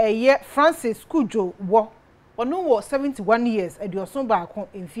eye Francis Kujo wo ono wo 71 years edioson ba akon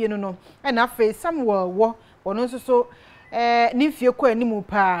emfie no na afa Samuel wo ono so ni fie ko animu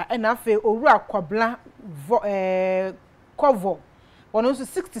pa na afa owura kwabla cover ono so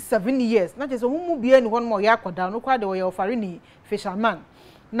 67 years na jeso mumu bia ni won mo ya akoda no kwa de wo ye ofare ni fisherman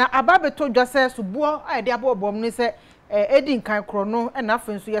na ababeto dwase subuo ayede abobom ni se edin kan kro no na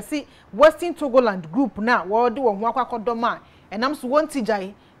afa nso yesi Western Togoland group na wo de wo ho akwakodoma enam so wonti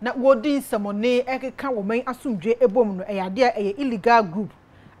jai na wodin samone ekeka wo man asumdwe ebom no eyade eye illegal group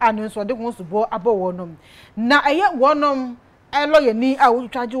anu nso de ho subo abo wonom na eye wonom lawyer ni a wo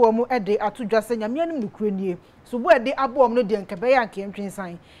twaje wo mu ede atodwase nyame anum nukure nie subo ede abom no de nkebe ya nke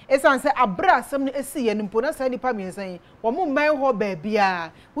ntwensan esan se abra asem no esi ye nimpo na sa nipa miensan wo mu man ho ba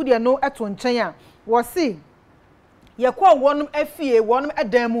bia wo de no eto nchen a wo si yekwa wonum afie wonum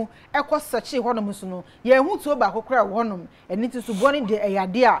edamu ekọ search honum so no ye hu to ba kokora wonum eni ti so boni de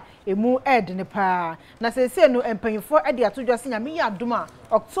eyade a emu ed ne pa na sese no empanyfo ede atodwase nyame ya adoma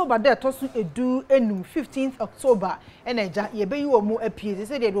October de tosu edu enum 15th October eneja ye be yi omu apie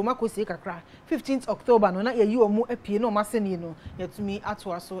sese de do makosi kakra 15th October no na ye yi omu apie no maseni no yetumi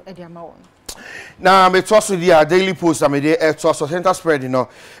ato aso ede ama won na me toso dia Daily Post amede toso center spread no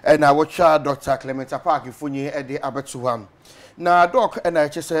na watcha Dr. Clementa Park ifunye ede abeto ham na doc na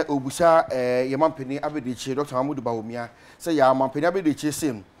chese obusa ye mampeni abedichi Dr. Hamudu Bawumia say ya mampeni abedichi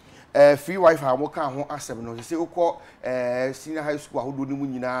sim free wifi amoka ho asem no say ukọ senior high school ahodo ni mu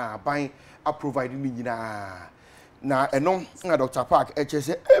nyina ban a provide ni nyina na eno na Dr. Park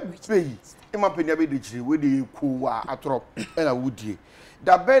chese ebeyi e mampeni abedichi we dey kuwa atrop na wudie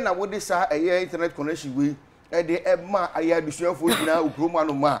da ben na wode sa internet connection we de ma aya bisuafo nyina ukromu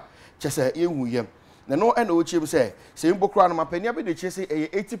anu ma chese yehu yem na no na o chiem se mbokro anu mapani abede chese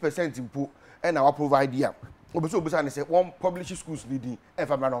 80% mpo na wa provide ya obeso obusa ne se one publish schools leading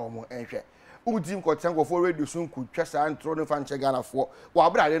efamra na omo enhwe udim ko tango for radio so nku twesa antro ne fan chegana fo wa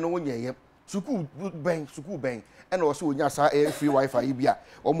brade no wonyeye school ben na o se onya sa free wifi bia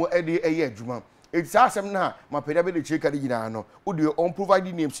omo ede adwuma it's asem na mapani abede cheka de nyina no o de on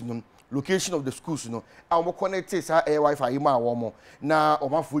provide names no location of the schools no a connect sa Wi-Fi ma wo na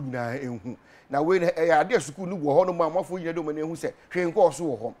omafo nyina enhu na we ade school no wo ho no amafo nyina do mane hu se hwe nko so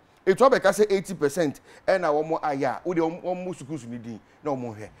wo ho etu abeka se 80% na wo aya wo de wo schools ni din na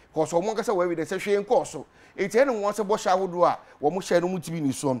wo hwe cause wo nkasa we evidence hwe nko so eti ene won se bo sha hodo a wo share no mutibi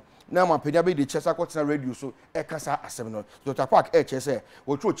ni so na ma penya be de chesa kwotena radio so e kasa asem no Dr. Park e chese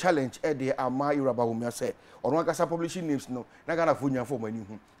wo tro challenge e de ama Yoruba wo me say ono kasa publishing names no na Ghana fo nya fo mani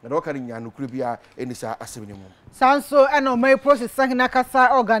hu na do ka nya no kure bia enisa asem ni mu sanso eno my process na kasa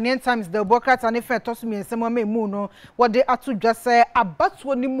Ghanaian Times the Democrat and effect to me nsema me mu no wo de atu dwase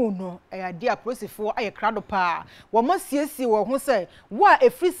abatuo ni mu no e ade a process fo aye krado pa wo mo siesie wo ho say wo a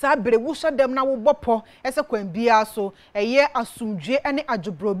efri sa bere wo hye dem na wo bopo ese kwan bia so eye asumdwe ene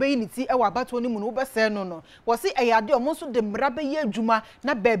adwobrobe ni ti e wa abatuo ni mu no wo bese no wo se eye ade o mo so de mra be ye adwuma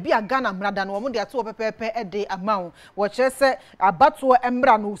na ba bia Ghana mrada no wo mo de ato pepepe de amount wo chese abatuo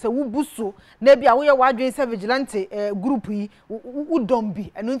emra no se wo buso na bia wo ye wadwen se vigilante group yi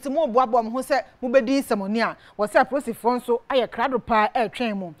udombi eno nti mo boabo mo se mo bedi semoni a wo se process fo so aye krado pa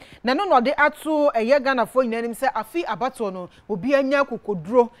twen mo na no de ato eye Ghana fo nyinanim se afi abatuo no obi anya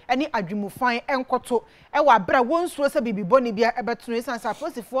kokoduro ene adwumufan enkoto e wa bra wonsuo se bibiboni bia ebetunu isan sa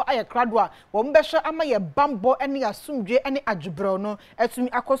process fo aye krado a wo mbehwe ama ye bambo ene asumdwe ene adwubro no etumi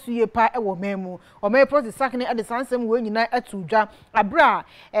akoso ye pa e wo memu o me process sakne ade sansem wo nyina atudwa abra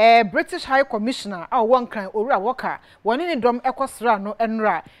British High Commissioner a won kan owura woka woni ne dom ekosra no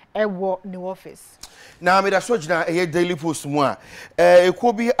enra ewo ne office na me da so gina Daily Post mu a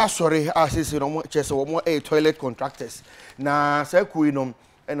eko bi asore asese no chese wo mo toilet contractors na sa kuyi no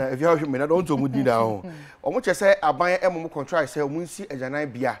na if you have me na don't to mudi da ho o mo chese aban emo contract say o mo nsi ajanan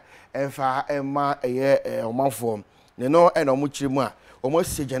bia emfa ema omanfo ne no na o mo chire mu a o mo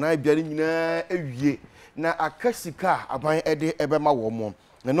si ajanan bia ni nyina ewie na akasika aban ede ebema wo mo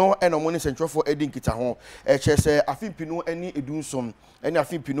no eno mo ni centrofo edi nkita ho chese afipinu ani edunsom ani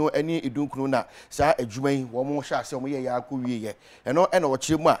afipinu ani edunkunu na sa adwuman wo mo hya se wo ye ya akọwie ye eno wo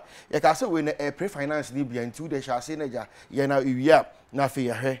kire mu a ye ka se we na pre finance ni bia nti de hya se na ja ye na ewia na fe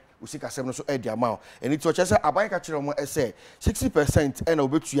ye hwe usika sem no so edi ama eni to chese aban ka kire mo ese 60% ena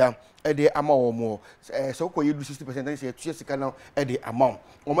obetua edi ama wo mo se ko ye 60% na se tua sika na edi ama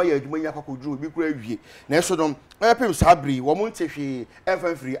wo ma ye adwuman ya kwakoduru bi kura awie na eso no pem sabri wo mo ntehwe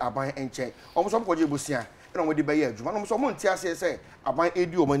free aban enche o mo so ko je bosia na mo de be ye adwuma no so mo ntia se aban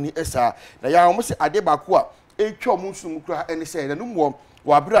edi o mani esa na ya o mo se ade bako a etwa mo nsum kura ene se na no mo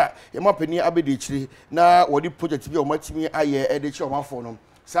wabra ye ma pani abedi chiri na wo di project bi o matimi aye ede chi o mafo no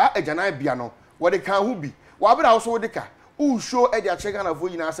sa ajanan bia no wo de kan hu bi wabra wo so wo de ka u show ede a chega na fo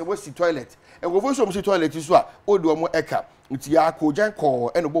yina se wo si toilet e go fo so mo si toilet so a o do mo eka nti ya ko jan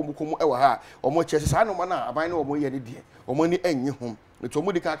ko eno bo mu ko mu e wa ha o mo chese sa no ma na aban na o mo ye ne die o mo ni enyi ho to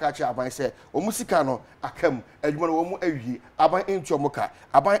mo di ka ka che aban se o mu sika no akam adwuma no o mu awie aban enti o mo ka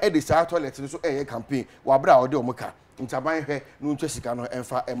aban e de sa toilet so e campaign wa bra o de o mo ka ntaban hwe no ntwa sika no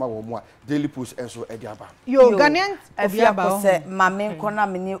emfa ema wo mu a Daily Post enso e di aba yo Ghanaian afia ko se mame nkona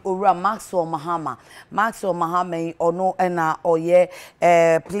meni owura Maxwell Mahama ono na oye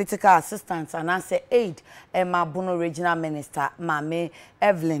political assistant and say aid Emma Bono regional minister mame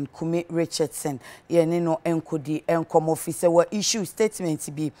Evelyn Kumi Richardson ye ne no enkodi enkom office wa issue statement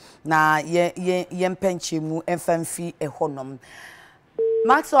bi na ye mpenche mu emfamfi ehonom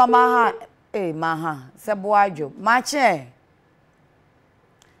Maxwell Maha sebo adwo mache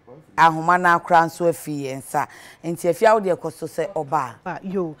ahoma na akra nso afi ensa enti afia wo de ekoso se oba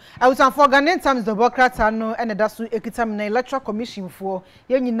yo I was on for Ghanaian Times the Democrat no ene da so ekitam na electoral commission for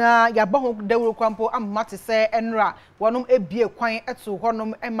ye nyina ya ba ho dawro kwampo amate se enra wonom ebie kwan eto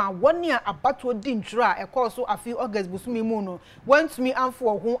honom ema woni a abato di ntwura ekoso afi August busumi mu no wantumi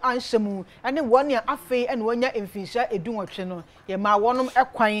amfo ho anhyemu ene woni a afi ene wonya emfinsha edunwotwe no ye ma wonom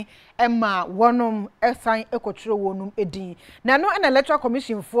ekwan ema wonom esan ekotwero wonum edin na no ene electoral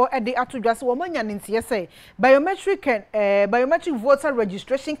commission for ede atodwase wo manya ntie se biometric voter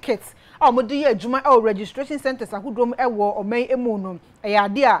registration kits amodi adwuma registration centers ahodrom ewo oman emu no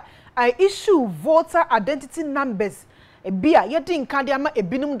eyade a issue voter identity numbers ebia yedi nkade ama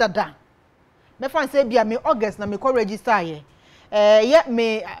ebinum dada me fan say bia me August na me ko register ye ye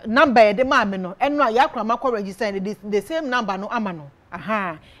me number de ma me no eno ya kra ma ko register the same number no ama no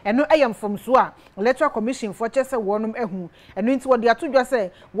aha eno eyam from so a electoral commission for chese wonum ehu eno nti wode atodwa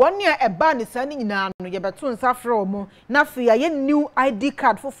se won ya eba ne sa ni nyina no ye beto nsa frɛ omo na fe ya new ID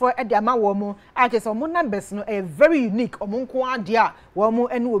card for e de ama wo mo a chese omo numbers no very unique omo nko ade a wo mo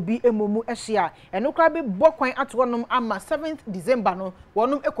ene obi emomu ehye a eno kra bi bokwan ato wonum ama 7th December no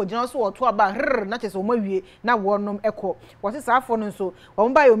wonum ekogina so woto aba na chese omo wie na wonum eko wose sa afo no so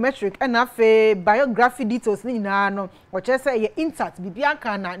omo biometric ena fe biography details ni nyina no wo chese ye intact bibia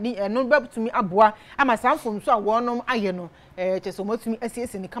kana ni eno babutumi aboa ama sanfom so a wonom aye no chese omotumi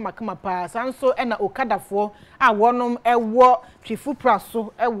asiesi ni kama pa sanso ena okadafo a wonom ewo twifu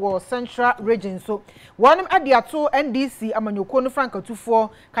praso ewo central region so wonom adiato NDC amanyoko no frankatufo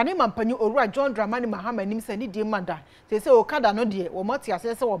kane mampanyi Owura John Dramani Mahama nim se ni die manda se okada no de wo moti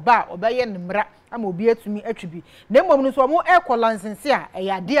asese wo ba obeye nimra ama obi atumi atwibi na mmom no so mo airco license a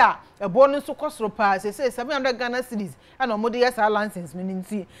eyade a ebo no so kosoro pa se 700 Ghana cedis ana mo de yes license no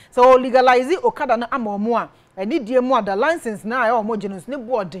nti so legalize okada no ama omo a eni die mu ada license na ayo omo genus ne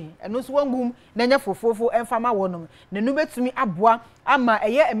boarding eno so wangum na nya fofofo emfama wonom na nu betumi aboa ama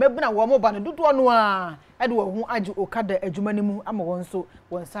eye emebuna wo mo ba no dodo no a ede wo hu agi okada adwuma ne mu ama won so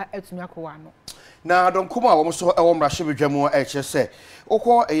wonsa atumi akowa no na don kuma wo so e wo mrahye bedwamu e che se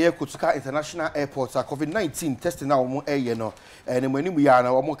okọ eye Kotuka International Airport a COVID-19 test na wo eye no ne manimu ya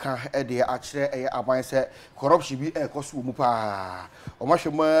na wo ka e de a kire eye aban se corruption bi e koso wo mu pa o ma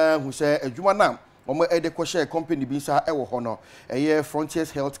hwema hu se adwuma na wo e de ko share company bi sa e wo ho no eye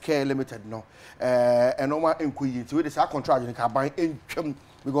Frontiers Healthcare Limited no eno ma enkoyi ti we de sa contract ni ka ban entwam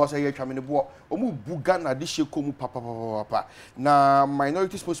because I am in the board. Omu Bugana dishe komu papa na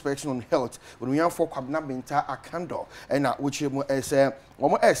minority spokesperson on health when we have for kwabna benta akando na which mo ese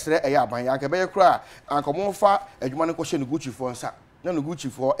omo esre eya ban ya kebe kra ankomo fa adwuma ne ko hye no Gucci for nsa na no Gucci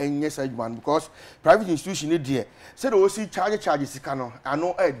for enye sa adwuma because private institution ne de said o si charge sika no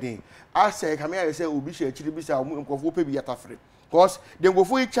ano edin ase kamia say obi hye akiri bi sa omo nkofo pe bi yatafre because dem go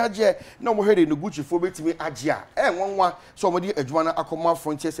for charge na mo hede no Gucci for betimi agye a nwanwa so mo di adwuma na akoma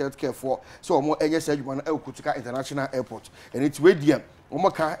Frontiers Healthcare for so mo enye sa adwuma na Kotuka International Airport and it we dia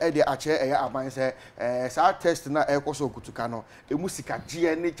omo ka e de ache eya aban se sa test na ekoso Kotuka no emu sika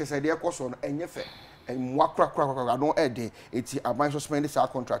gye ne chese de ekoso no enye fe mwa kra no e de eti aban suspend sa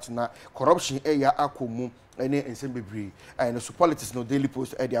contract na corruption eya akomu ene ensem bebre and so politics no Daily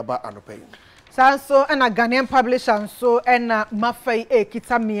Post e de aba anopen Sanso ena Ghanaian publisher so ena mafai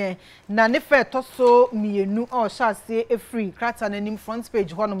kitamie na nefe toso mienu o shase free krata na nim front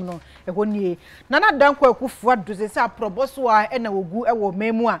page honom no ehonnie na na danko akufu adoze se aproboso a ena ogu ewo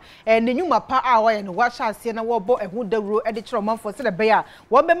memu a nenyuma pa a wa ye no wa shase na wo bo ehu dawro e de kire manfo se de be a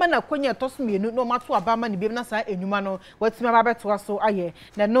wo bema na konya toso mienu no mato abama ne biem na sa enyuma no watimi ababeto so aye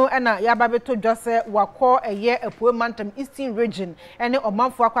na no ena ya babeto dwase wakọ eye Apue Mantam Eastern region ene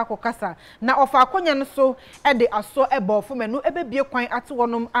omanfo akwa na ofa akonya no so e de aso ebo fo menu ebebie kwan ate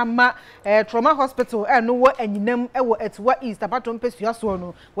wonom ama trauma hospital no wo anyinam e wo etwa east abatom pesua so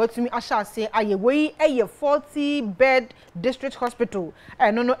no watumi ahase aye wei eye 40 bed district hospital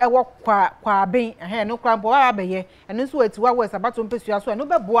no no e wo kwa ben no kwa bo abeye eno so etwa west abatom pesua so no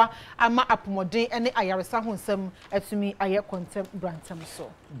beboa ama apomodin ne ayaresa ho nsam atumi aye contem brantam so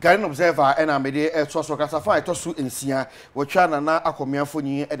Ghanaian Observer and Amede so kasa fa etosu ensia wo twa na akomiafo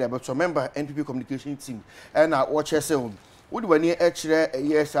nyi e de beto member NPP communication team and watch yourself. Would when you actually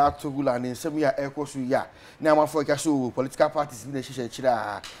yes to Gulan in some year echoes ya now my for political parties in the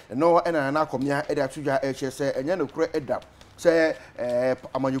Shishira no and an acomia at Tuja HSA and Yano Cre Edap. Say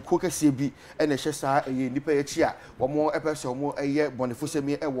Amanyukoka CB and a Shesa a Nipa Chia or more episode more a year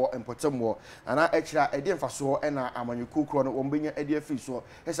Bonifusemi a war and Potamore and I actually a dear Faso and Amanyuko Chrono on being a dear Fiso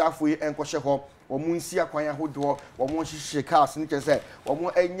as halfway and Koshaho or Munsia Quaya Hodo or Monshi Cars and say or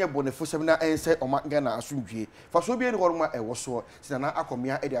more a year Bonifusemi and say or Magana Asumji Fasobian Roma a was so Sana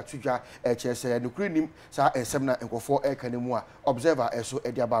Acomia Edia Tuja HSA and Ukrainian Sa and Semna and Go4 Ekanimua Observer as so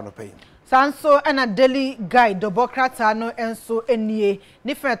Edia Bano Payne. Sanso ena daily guide Dobokrata no enso enie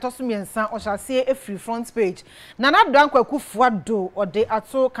ni fe tosumiensa o shase e free front page na na danko akufu ado ode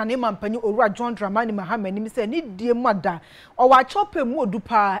ato kanema mpanyi Owura John Dramani Mahama ni se ni die mada o wa chope mu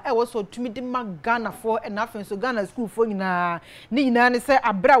odupa e wo so tumi di magana for ena fenso Ghana school for nyina ni nyina ne se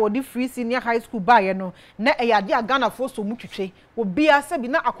abra wodi free senior high school baye no na e yade a Ghana for so mutwetwe obi ase bi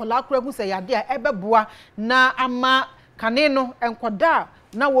na akola akora hu se yade a ebeboa na ama kaneno enkoda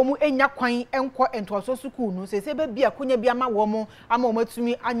na womu enya kwan enko entoaso sukuu no sese be bia konya bia ma womu ama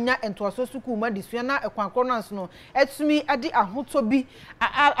omatumi anya entoaso sukuu ma disua na ekwankro nanso no etumi ade ahoto bi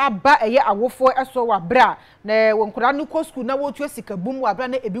aba eye awofo eso wa bra na wonkora no ko sukuu na wotu asika bum wa bra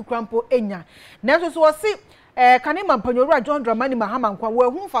na ebi krampo enya na so so wosi kane mampanyoro John Dramani Mahama nkwa wo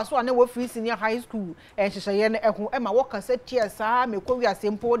hu fa so ane wo free senior high school hyehyeye ne ehu e ma wo kasa tie saa mekwa wi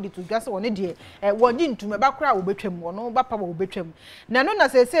asempo de to dwase woni de wo di ntume ba kra wo betwam wo no ba pa wo betwam na no na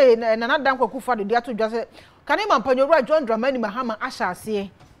sese na na dan kwakufa de ato dwase kane mampanyoro John Dramani Mahama ahyase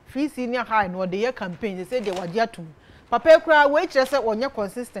free senior high no de ye campaign say de wage atum papa kra we kire se wonye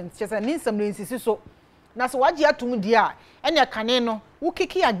consistent kire se ni nsam le nsisi so na so wage atum di a ene kane no wo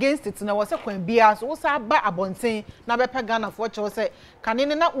kiki against it na wo se kwan bia so wo sa ba abonten na be pe Ghana fo che wo se kane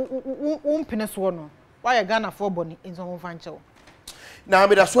ne na wo mpene so no wa ye Ghana fo boni enso ho fa nche wo na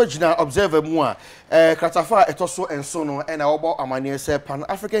me da so gina observer mu a kratafa etoso enso no na wo amane se Pan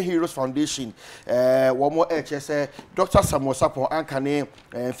African Heroes Foundation wo mo se Dr. Samuel Sapon ankane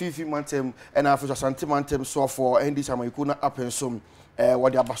fifi mantem na afo Asante mantem so for ndi samayiku na apensom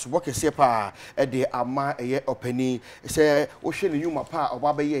wadi abasobo kese pa de ama eye opani se wo hwe ne nyuma pa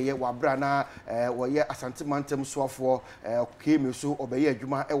oba be ye wabra na wo ye Asante mantem so for kemi so obeye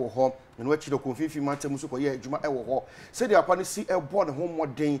adwuma wo ho no akiro konfifi mantem so koye adwuma wo ho se de apa ne si ebo ne ho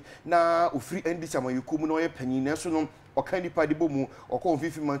moden na ofiri ndi samayiku mu no ye panyin na so no okani pa de bomu okọ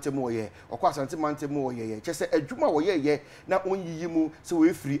fifi mantem wo ye okọ Asante mantem wo ye chese adwuma wo ye na onyiyi mu se wo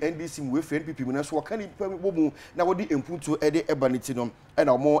efiri NDC mu wo efiri NPP mu na so okani pa bomu na wo di empuntu de ebaniti no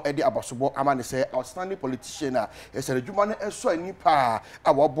na omo de abasobo amane se outstanding politician a ese adwuma no eso ani pa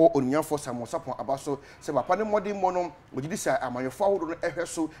a wo bo onyanfo samosapon abaso se papa ne modern mo no ogidi sa amanyefo awodo no ehwe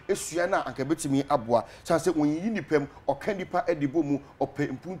so esua na anka betimi aboa sanse onyiyi nipam okani pa de bomu ope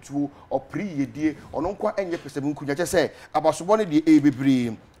empuntu opri yedie ono nkwa enye pesem nkunya chese abasobo ne de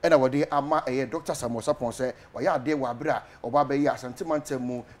ebebiri ena wode ama Dr. Samuel Sapon se waya ade wa bra oba be ya Asante mantem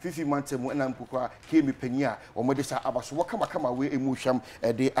mu fifi mantem mu ena mpukwa kemi pania omode sa abasobo kama we emu hwam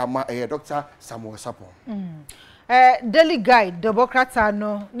de ama Dr. Samuel Sapon Daily Guide Democrat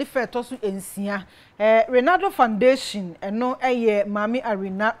no ni feto so ensia Ronaldo Foundation eno Mami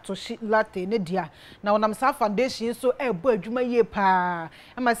Arena Toshi Latte ne dia na wonam sa foundation so ebo adwuma ye pa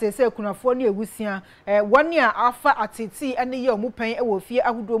ama se kunafo ne ewusia woni a afa atiti ene ye omupan e wo fie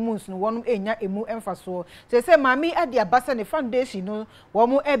ahudo mu nsu wonum enya emu emfaso se Mami ade abasa ne foundation no wo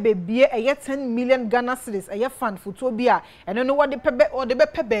mu ebebie 10 million Ghana cedis fund foto bi a eno no wode be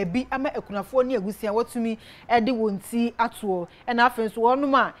pebe bi ama ekunafo ne ewusia watumi ede wonti ato ena afenso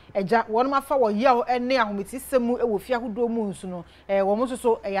wonum a eja wonum afa wo ye ene ahometi semu e wo fia hodo mu nsu no wo mo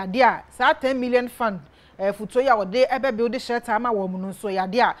so yade a sa 10 million fund futo ya wode ebe build shelter ama wo mu no so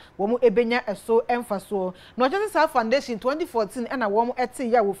yade a wo mu ebenya eso emfaso no just sa foundation 2014 ena wo mu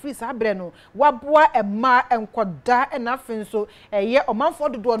eti ya wo free sa bre no waboa ema enkoda ena afenso ye omanfo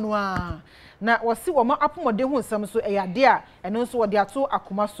dodo no a na wasi wo ma apomode hu nsam so yade a eno so wode ato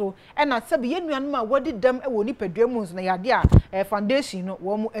akoma so ena sabe ye nuanom a wodi dam wo ni padua mu nso na yade a foundation no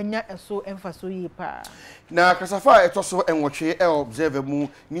wo mu enya eso emfaso yi pa na kasafa etoso enwoche observe mu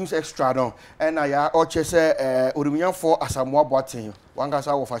news extra no ena ya oche se orimianfo asamoa boaten wanga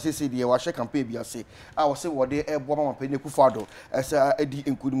sa wo fasisi de wa she campaign bi ase a wo se wode ebo mama pene kufado esa edi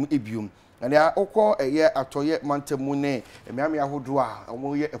enkudum ebium na ya okọ atoye mantemu ne emiame ahodo a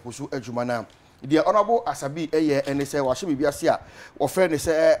omo ye eposu adwuma na de honorable asabi ene se wa she bibia ase a wo fe ne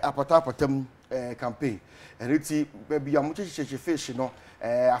se apatapatam campaign eriti bia mo checheche fish no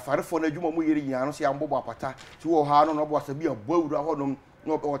afarefo na adwuma mu yeri nyano se ambobo apata ti wo ha no bo asabi abo awura ho no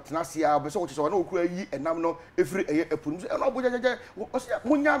no tenase a be so wo chese na okura yi enam no efiri epunu so na obo jeje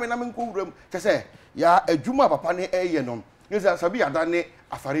munya me na me nko wuram chese ya adwuma papa ne no nza asabi adane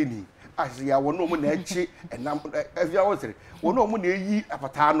afareni asiya wono mu na echi enam afia wosere wono mu na eyi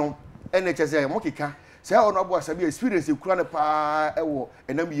apata no ene chese mo kika se ono abo asabi experience kura ne pa ewo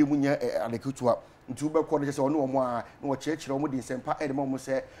enam ye munya alekutua ntu be ko de se ono mo a no wo chekire mo din sempa e de mo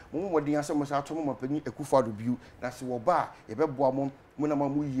se mo modin asem se ato mo mapanyi ekufa do biu na se wo ba ye be boa mo na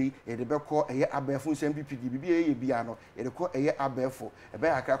mamu yi e de be ko abefo nsem PPD bibi bia no e de ko abefo e be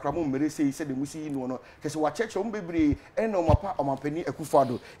akrakra mo mere se de musi no no kese wa chekire mo bebre e no mapa o mapanyi ekufa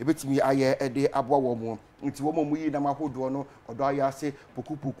do e betimi aye e de aboa wo mo nti wo mo yi na mahodo no odo ayase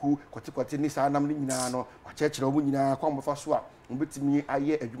pokupoku kotekote ni sa nam ni nyina no wa chekire mo nyina kwa mo fa so a mbetimi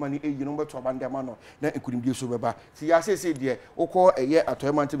aye adwuma ni eyi no beto abande ma no na ekudimdie so beba si ya sese de okọ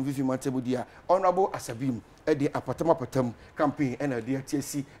atoyemantem fifi mantem dia honorable asabim e de apatamapatam campaign ena de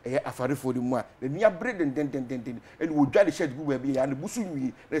atiasi afarefo de mu a nia breden den e wo dwade shed gu ba bi ya ne busu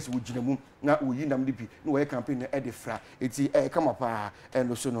nwi na se wo gina mu na wo yi nam de bi na wo campaign e de fra eti kama pa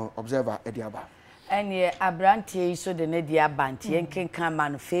no so no observer e de aba Any Abranti so the Nedia Banti and can come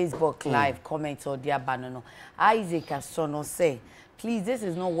on Facebook live comments or dear banano. Isaac Asono say, please, this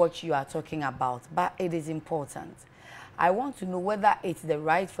is not what you are talking about, but it is important. I want to know whether it's the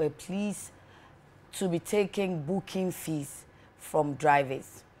right for a police to be taking booking fees from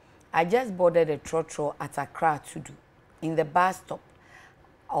drivers. I just boarded a trotro at Accra to do in the bus stop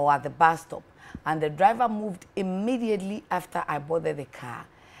or at the bus stop, and the driver moved immediately after I boarded the car,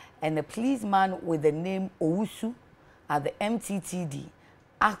 and the policeman with the name Owusu at the MTTD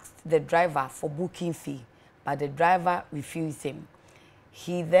asked the driver for booking fee, but the driver refused him.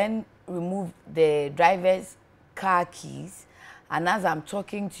 He then removed the driver's car keys, and as I'm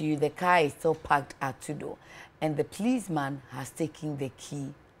talking to you, the car is still parked at Tudo, and the policeman has taken the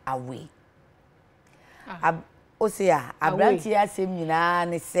key away. Osia, abranti asem nyina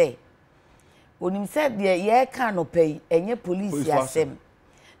ne say. Onim said the ye can no pay, enye police asem.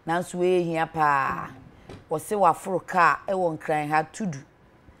 Nanso we hia pa. O se wa foro car e won kran ha Tudu.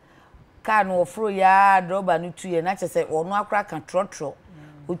 Car no foro ya droba no tuye na chese ono akra kan trotro.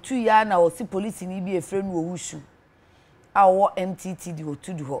 Otu ya na o si police ni bi efre no Owusu. A wo MTT di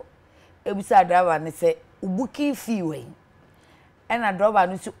Otudu ho. Ebisa driver ne say booking fee we. Ena driver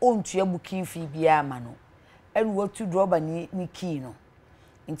no si ontua booking fee bia ma no. And what to drop ni key no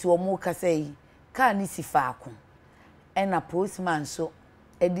into a more say car ni si faako and a postman so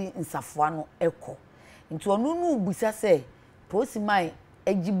edi nsafwano echo into no busa say postman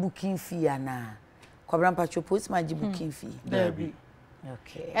eji booking fee ana kwabran pacho postman eji booking fee Debbie.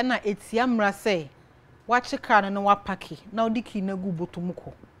 Okay And na etiamra say watch car no wa paki na odi key na gu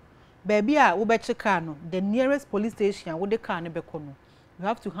botomuko baby a wo be car no the nearest police station wo de car ne be no you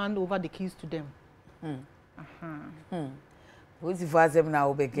have to hand over the keys to them. Who's if was them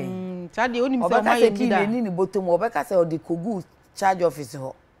now begin? Chadi only say ni bottom obeka say the Kogu charge office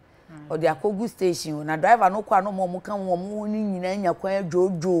ho. Or the Kogu station na driver no kwa no mo kan wo mo ni nyina nya kwa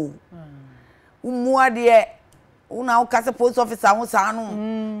jojo. Umu ade una o kase post office ahun sa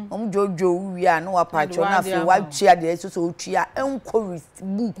no. Jojo wi a no wa pacho na fe wa tua de so tua enko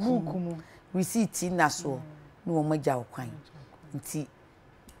book mu. Receipt na so no mo magya okwan. Nti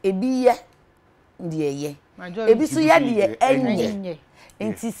ebi ye ndiye ebi so ya de enye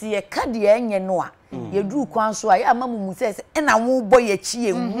enti si ye ka de enye no a ye duru kwan so a ya mamumu se na wo boy ye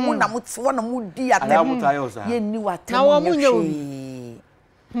chie hu na mutwo na mudi atam ye ni watam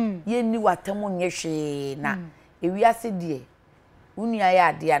ye ni watam nye hwe na ewi ase de unua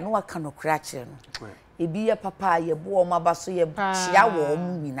ya de a no aka no kra kire no ebi ye papa ye bo o maba so ye chia wo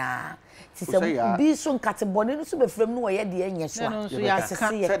mu nyina sise bi so nkate bone no so befrem no ye de enye so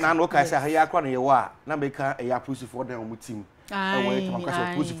se na no ka se ha ya kwa no ye wa na meka ya police for dem mu team e wo ye tamaka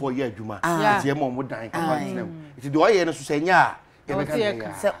so police for ye adwuma tie mo mo dan ka dem it do ye no so se nya ye meka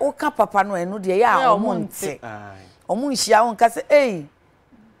ya se o ka papa no eno de ya o mo nte o mo nhia won ka se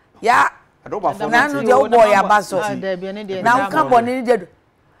ya na no de o boy abaso na o ka bone de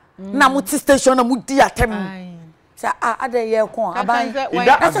na mo ti station na mo di atem sa adeye kon aban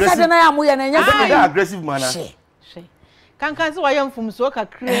asa na ya mo ye na nya aggressive man kan se wa ye mfum so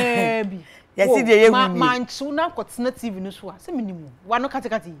kakra bi yesi de ye hu ni manchu na kotena TV no so a se minimu wa no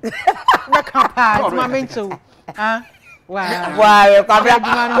katekati na kapa ma mencho Wow, kwabra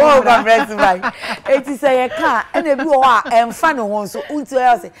eti say ye ka na bi wo a emfa ne ho so unti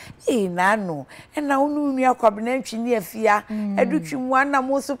o say na no na unu nua kwabra na ntwi ne afia edutwi mu ana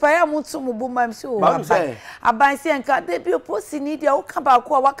mo so pa ya mo to mo bomam se o aban se enka de bi oposi ni dia wo ka ba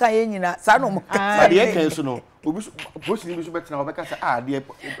ko wa kan ye nyina sa no mo ka de kan so no obi posi ni bi so betena wo be ka say de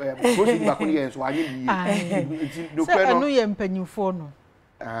posi ni ba ko ye so anye ni do kwa no ye mpanyimfo no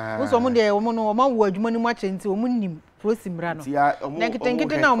wo so mo de wo no wo wo adwuma ni mo achenti wo nim prosimra no na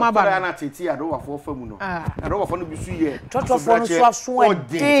nkete na o ma ba na tete ado wafo famu no ado wafo no bisu ye totofo no so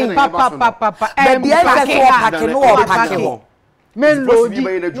de papa e bia ka so pake no o pake men load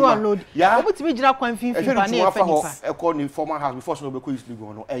no load obutimi gira kwan finfin pa na e fa nipa e call ni former house before so be ko use league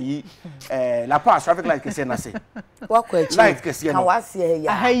no eyi la pass traffic light kese na se wa kwa echi light kese no wa se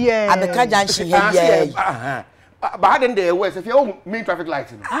ya abeka junction he ya ba den dey we se fi o main traffic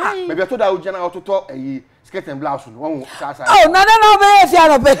light no maybe to da o jana ototo eyi skirt and blouse no won sasa oh no be fi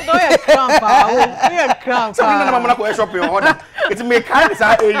ano be no ye cramp so na mama ko shopping order it make kind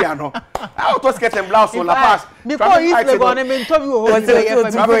sa area no auto skirt and blouse on la pass because if le go na me interview ho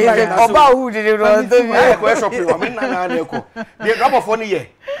oba who did it no ko shopping o me na ko the drop of one year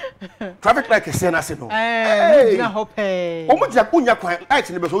traffic light say na se no na hope o mo dia kunya kwan light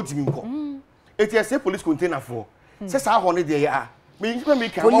ne be so otimi nko eti police container for say sa ho ne dey ya me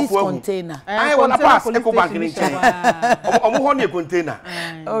can police container I want to pass eco bank in China omo ho ne container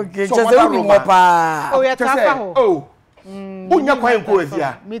okay just we mo pa oh ya tafa ho oh bunya kwan ko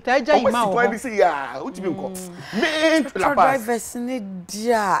afia me ta ja ima ho o si ya otimi nko me la pass drivers ni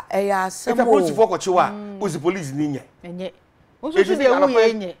dia e ya asemo police for ko chiwa o si police ni nye enye Oso so de wu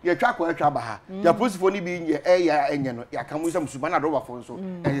ye nye. Ye twa kwa twa ba ha. Ya police for ni bi nye ya enye no. Ya kan mu sam suba na do ba fo so.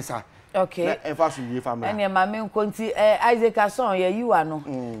 Sa. Okay. Na e fa so ye family. Ene ma me nkonti Isaac Ason ye you ano.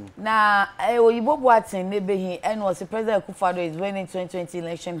 Na oyibo Boatin ne behin and was the President Akufo-Addo is winning 2020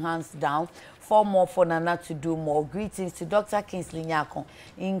 election hands down. 4 more for Nana to do more. Greetings to Dr. Kingsley Nyakon,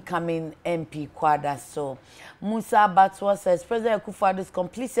 incoming MP Kwada. So, Musa Batwa says President Akufo-Addo's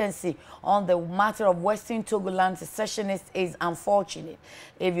complacency on the matter of Western Togoland secessionists is unfortunate.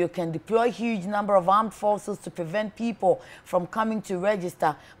 If you can deploy huge number of armed forces to prevent people from coming to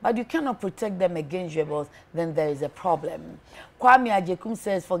register, but you cannot protect them against rebels, then there is a problem. Kwame Ajekum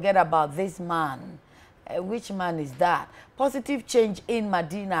says, forget about this man. Which man is that? Positive change in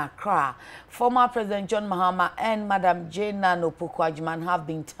Medina, Accra. Former President John Mahama and Madam Jane Nano Pokwajman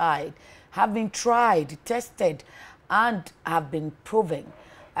have been tried, tested, and have been proven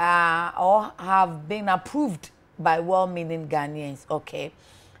or have been approved by well-meaning Ghanaians. Okay,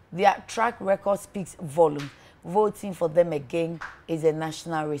 their track record speaks volume. Voting for them again is a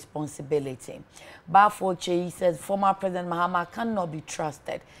national responsibility. Bafoche says former President Mahama cannot be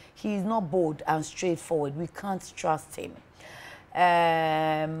trusted. He is not bold and straightforward. We can't trust him.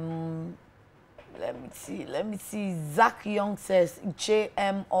 Let me see. Zach Young says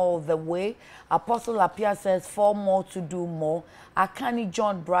JM all the way. Apostle Apia says 4 more to do more. Akani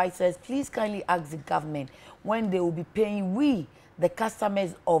John Bright says please kindly ask the government when they will be paying we, the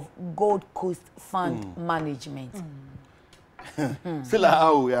customers of Gold Coast Fund Management. Still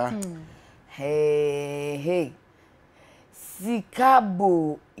how yeah. Hey.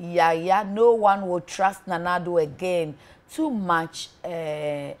 Sikabo Yaya, no one will trust Nanado again. Too much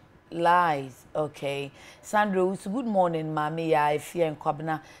lies. Okay. Sandra, good morning, Mami. I fear in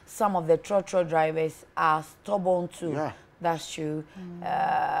Kwabena. Some of the trotro drivers are stubborn too. Yeah. That's true.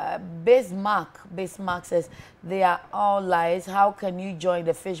 Bismarck says they are all lies. How can you join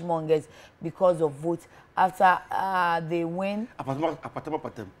the fishmongers because of votes after they win?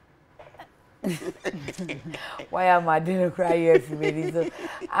 Why am I didn't cry here for me? So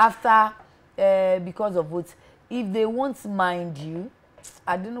after because of votes, if they won't mind you,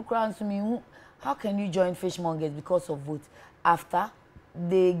 I didn't cry to me. How can you join fishmongers because of votes after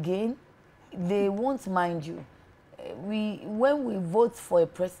they gain? They won't mind you. When we vote for a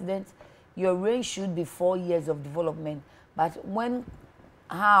president, your reign should be 4 years of development. But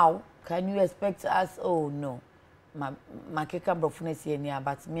how can you expect us? Oh no, my keka brofune si enia,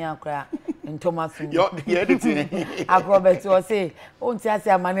 but me akra in Thomas. Yo, editing. Akrobet was say, "Oh, tiasi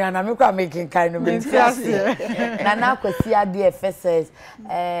amani ana me kwa making kind of tiasi." Nana kwesi DFS says,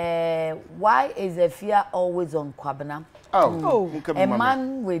 why is the fear always on Kwabena? A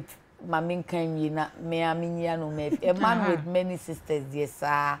man with Mamin Kanyina, Meaminiano, a man with many sisters, yes,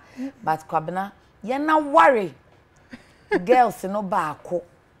 sir. But Kwabena, you're not worry. Girls no bako.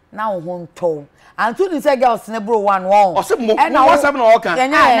 Now home toe. And two say girls never one. And now what's happening? Okay.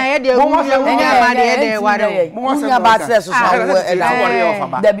 And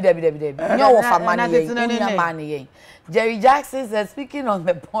Jerry Jackson says, speaking on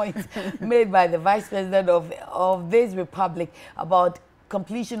the point made by the Vice President of this Republic about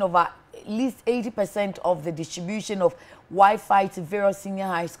completion of at least 80% of the distribution of Wi-Fi to various senior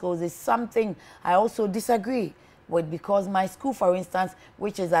high schools is something I also disagree with, because my school, for instance,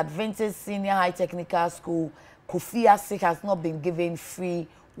 which is Adventist Senior High Technical School, Kofiase, has not been given free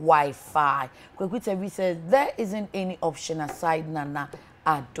Wi-Fi. Kwekutebi says there isn't any option aside Nana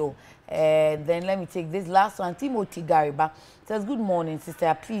Addo. And then let me take this last one. Timothy Gariba says, good morning,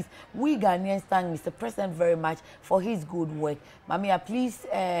 sister. Please, we Ghanaians thank Mr. President very much for his good work. Mamia, please,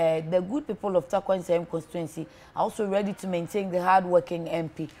 the good people of Takwensem constituency are also ready to maintain the hard-working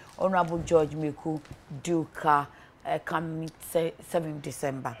MP, Honorable George Meku Duka, coming 7th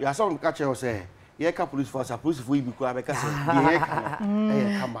December. Yeah, some catch you say. Yeah, police force, police for you because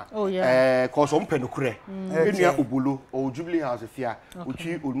oh yeah. Cause on penukure. Enya Obolo or Jubilee House fear.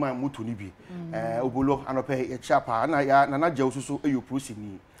 Uchi Ulma Mutunibi. Obolo anope a chapa. Nana Josusu you pussy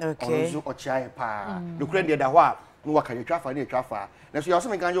me. Okay. Or chai pa. The crane the wa. No waka you trafa near trafa. Now you also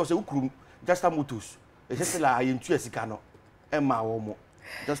make you say ukrum. Just a mutus. It's just like in two sikano. Emma omo.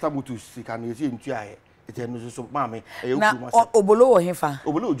 Just a mutus sikano. You see in two eye. It's a so mammy. Obolo or Hefa.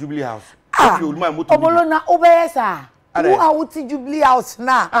 Obolo Jubilee House. Obolo na obeyesa. Who are with Jubilee House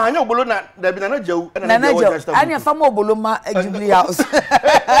na? I know Obolo na there be Nana Joe and Nana Joe. And your family Obolo ma Jubilee House.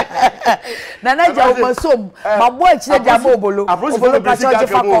 Nana Joe masom. My boy chile jamo Obolo. Obolo pacho je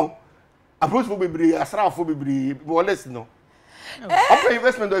fako. Approach for bibri, asra for bibri. More less no. Open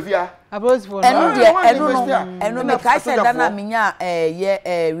investment of ya. Abos for eno me kai say da na minya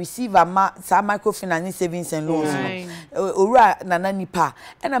receiver ma sa microfinance savings and loans owura nana nipa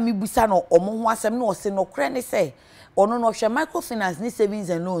na me busa no omo ho asem na o se no kre ne say ono no hwe microfinance ni savings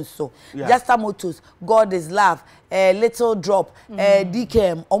and loans so just motors God is love little drop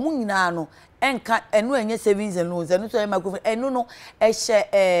DKM omo nyina no enka eno enye savings and loans eno so microfinance eno no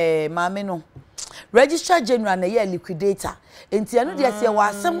ehye maame no registrar general na ye liquidator enti eno de se wa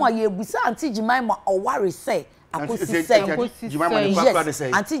asem a ye busa anti Jemima oware say akosi say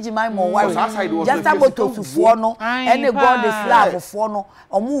anti Jemima oware just motosufo no ene God is love fo no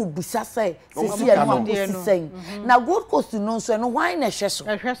omo busa say sisi eno akosi say na Gold Coast no so eno why na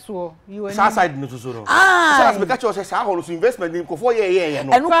hwe so you side no so no so me catch you say sa holo so investment ni kofo ye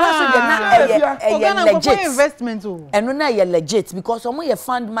no eno pass de na legit investment o eno na ye legit because omo ye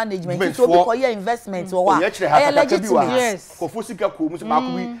fund management so because ye investment o wa ye legit yes kofo sika ko mu se ba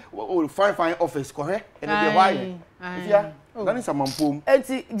ko bi fine office ko he ene de why ifia nani samampom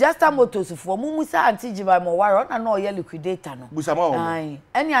enti just motosufo mu sa anti Jemima wire na no ye liquidator no busama o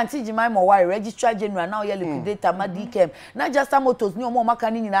any anti Jemima wire registrar general na ye liquidator ma DKM na just motos ni omo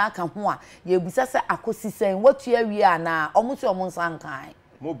maka ni nyina aka ho a ye busa se akosi sen watu awie ana omo se omo nsankan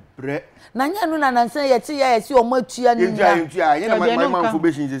mo bre na nya no na nansen ye ti ye si omo atua ni ntia ye na my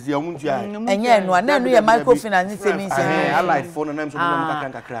information se omo ntia enye no na no ye microfinance savings allied for na so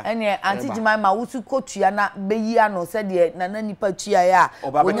mo kakra ene anti Jemima wusu kotua na beyi ano se de na nipa tua ya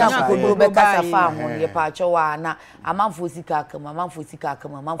onya kodo be kasa fa ho ye pa chowa na amanfo sika akama amanfo sika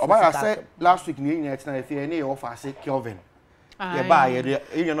akama amanfo sika oba say last week ni nyina tina fe ne offer say Kelvin ye ba ye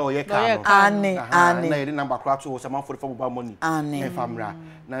you know ye ka ane na ye number kra to so man for mobile money e famra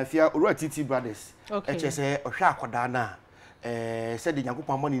na fia oro TT brothers e che say ohwe akoda na say de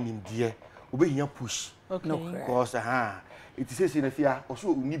Nyankopon money nimdie obehia push because it is say na fia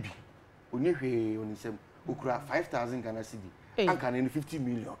oso onibi onihwe onisem okura 5000 Ghana cedi anka na 50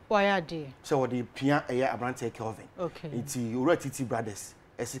 million why are they so what the pia abrante Kelvin it oro TT brothers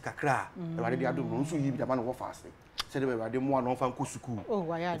esi kakra e wade de adom no so yi bi da man wo fast said we were mo no fan ko school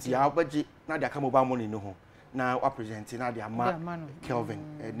why are they abaji na dia ka mobile money no ho na wa present na dia ma Kelvin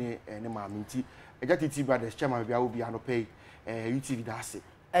ene ma minti eja TT brothers chairman bia obi ano pay UTV dase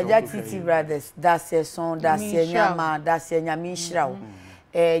eja TT brothers dase son dase nyama dase nyame nhyirawo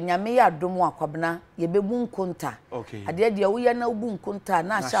nyame ya domo akwabena ye bebu nkonta ade de wo ye na obu nkonta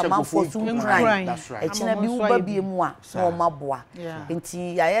na sha manfo so nkran echina bi wo ba biemu a na o maboa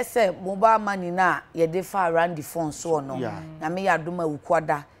enti ya yese mobile money na ye de fa around the phone so no nyame ya domo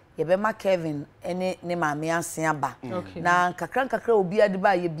awukwada ye be ma Kevin ene ne maame anse aba na kakra obi ade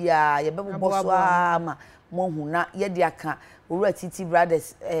ba ye bia ye be bobo so ama mohu na ye de aka owura TT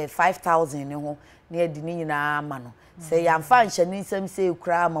brothers 5000 ne ho na ye de ni nyina ama no say yamfa nche ni nsem say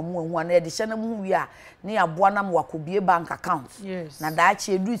kura mamu ehu na ye de hye na mu wi a ne yaboa na mwakobie bank account na da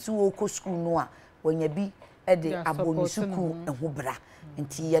achi edu isi wo ko school no a wonya bi e de aboni school ehu bra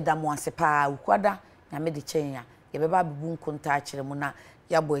nti ye da mo ase pa ukwada nyame de chen ya ye beba bebu nkonta akire mu na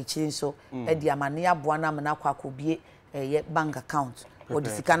ya bo akire nso e de amane yaboa na me na kwakobie ye bank account wo de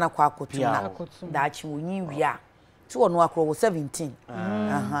sika na kwakotu na da achi wonyi wi a ti wono akro 17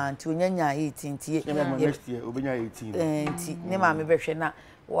 nti onyanya 18 ti next year obenya 18 nti ne ma me behwe na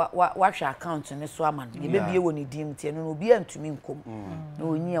wahwe account ne so ama no ye bebie wo ne dim ti no obi antumi nkom na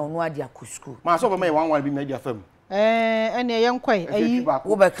onyi ono ade akosuku ma so be me 11 bi na dia fam ene ye nkoi ayi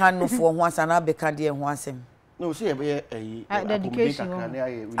wo be kan no fo ho asa na be kan de ho asem no see ye ayi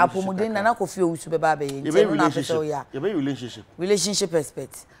apomuden na kofi owusu be ba be ye nti no na pese ya ye be relationship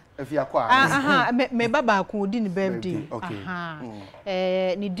expert efia kwa me baba ko odi ni birthday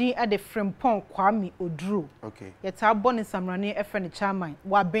ni din ade Frimpong Kwame Oduro ye ta boni samrane efe ni chairman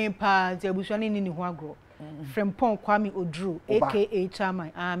wa ben pa ti abusuani ni ho agro Frimpong Kwame Oduro aka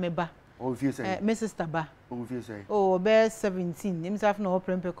chairman meba o fie say Mrs. Taba o fie say be 17 himself no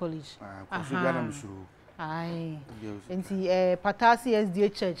Prempeh College ko so bia na misuru ai enti Patasi SDA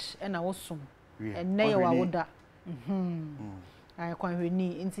Church na wosum enne ye wa woda ai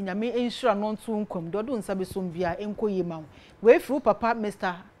kwanhweni nti nyame ensura no nto nkom dodo nsa be som bia enkoye ma we fru papa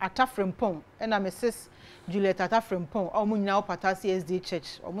Mr. Atafrempong na Mrs. Juliet Atafrempong omo nyina o Patasi SDA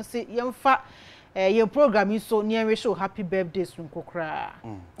Church omo se yemfa ye program so ne enwe show happy birthday sun kokra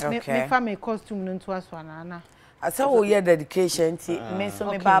me fa me costume no nto aso ana asa wo ye dedication ti me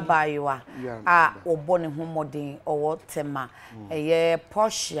so me baba yiwa obo ne ho modern owo tema ye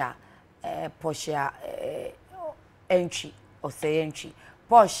Porsche entry or say entry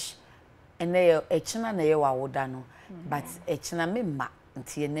posh ene echina na ye wa woda no but echina me ma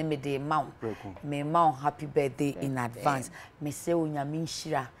nti ene me de ma me ma happy birthday in advance me say onyame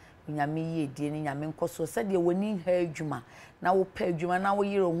nhira onyame ye die ni nyame nkoso se de woni ha adwuma na wo pa adwuma na wo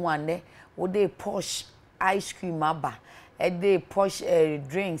yire ho ane wo de posh ice cream aba the posh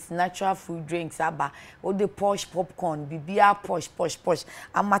drinks, natural food drinks, aba, or the posh popcorn, bibia posh.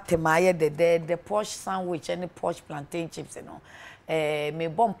 Amatemaye the posh sandwich and the posh plantain chips, you know. Me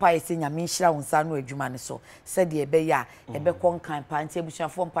bon pie sing a mishra on sanu ejumane so. Said the ebeya, ebe kon kan panty busha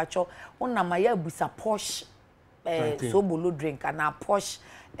form pacho, una maya busa posh so bolo drink and a posh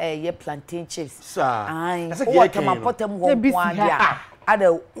ye plantain chips. Sir, that's a good potem one.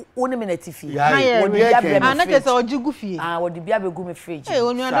 Ada one minute fi wodi bia be na ke se ojigu fie wodi bia be gu me fridge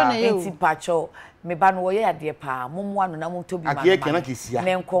onu ado na ye enti pacho me ba no ye ade pa mommo anu na mo to bi ma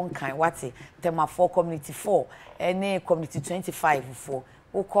me nkon kan wate tema 4 community 4 ene community 25 for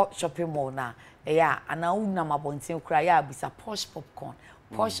wo shopping mall na ya ana una mabontin kura ya bisa posh popcorn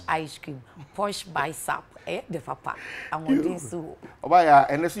posh ice cream posh bicep the papa amodin so obaya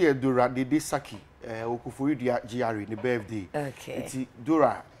ene so ye dura de saki okufori dia GRE ni birthday iti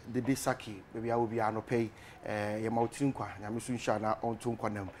dura de saki baby I will be anope ye mautin kwa nyame so nsha na onto nkwa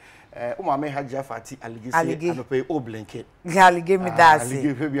nam o ma me haja fati aligisi anope o blanket gali give me that say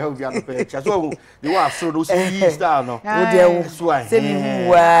aligisi baby I will be anope cha so the wa so do see star no o de wo say me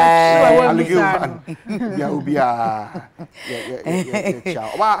wa aligisi baby I will be cha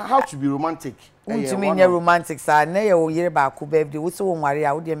how to be romantic to me nye romantic sa na ye wo yire ba ko birthday wo so wo nware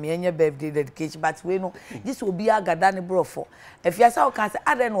a wo de me nye birthday dedication but we no this will be agada ne brofo if you say o kan say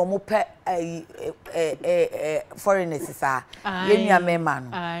ada na wo pe foreigners sa ye nua mema no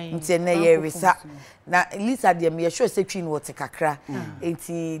nti na ye resa na Lisa de me sure say twin what kakra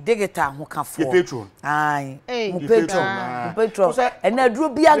enti digital ho kafo ai mu patron and na duro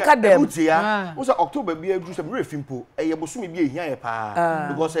bi anka dem wo say October bi aduru say me refimpo ye bosumi bi ehia ye pa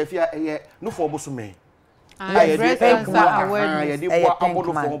because if you no for bosume ye de bo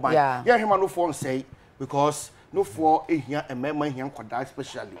abodo for ban ye hema no for say because no for ehia emema ehia nkoda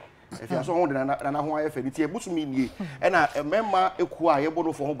especially if you so hold na ho ayefe ni tie busumi nie e na emema eku a ye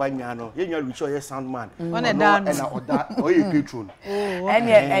bodo for ho ban nya no ye nya reach your sound man e na oda oye patron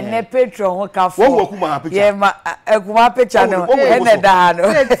ene patron ho ka fo wo kuma picture ye ma kuma picture no ene da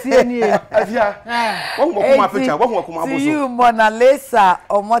no tie nie afia wo kuma picture wo kuma boso you Mona Lisa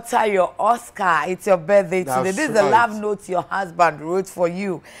Omotayo Oscar, it's your birthday today. This is the love note your husband wrote for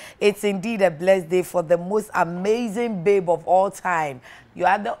you. It's indeed a blessed day for the most amazing babe of all time. You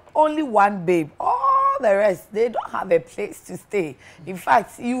are the only one babe. All the rest, they don't have a place to stay. In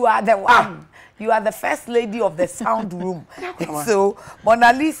fact, you are the one. You are the first lady of the sound room. So,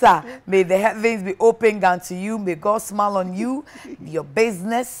 Mona Lisa, may the heavens be opened unto you. May God smile on you, your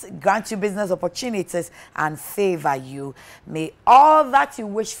business, grant you business opportunities, and favor you. May all that you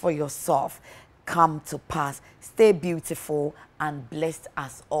wish for yourself come to pass. Stay beautiful and blessed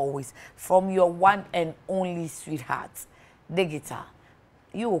as always. From your one and only sweetheart, Digital.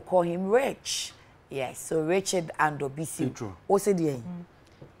 You will call him Rich. Yes, so Richard and Obisi. What's it doing?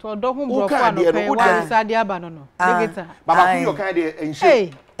 To do hum bro for no pay one side aba no. Digital. Baba ku your kind dey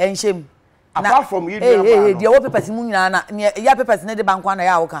enshim. Apart from you dey the old papers mu nyina na ya papers na dey bank na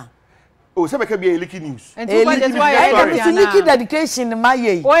ya wo kan. Oh, say make be a leaky news. And two just why I leaky dedication my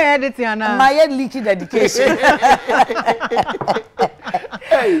ye. Oh, editing ana. My leaky dedication.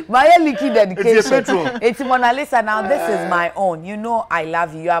 My leaky dedication. It's Mona Lisa now. This is my own. You know I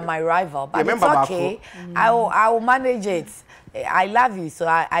love you. You are my rival, but it's okay. I will manage it. I love you, so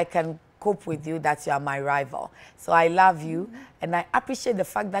I can cope with you that you are my rival. So I love you, and I appreciate the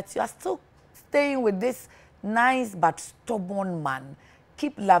fact that you are still staying with this nice but stubborn man.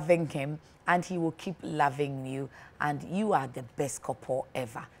 Keep loving him, and he will keep loving you, and you are the best couple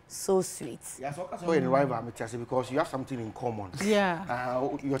ever. So sweet. Yeah, so in rival, because you have something in common. Yeah.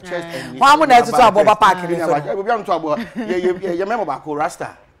 Your chest and you remember about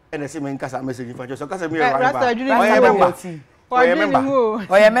Rasta and the same casa message for just because I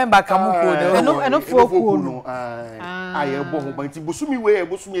remember Kamuko. No for I am going to Busumi way,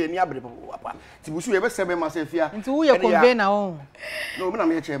 Busumi and Yabba. Tibusu ever send me myself here. Into who you convey now. No,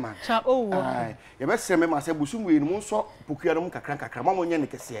 I'm a chairman. Oh, you must send me myself Busumi in Monso, Pukiarum Kakranka, Kramon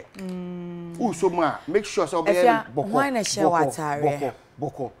Yannicke. Oh, so ma, make sure so be wine a shower.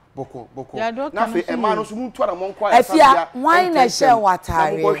 Boko. Nothing. A man who's moved to a monk quiet. Wine a share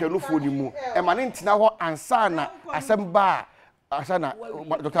water. No food anymore. A man in Tinawa and Sana, a some bar. Asana,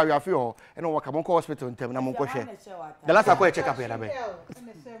 Dr. Yafio, and what come on hospital in Temanamo. The last I check up here.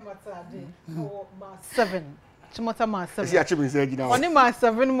 7. chimota ma 7 si achi me say gina oni ma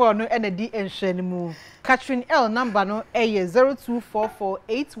 7 mo no na di enhwe mu Catherine L number no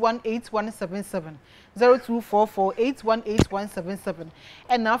 0244818177 0244818177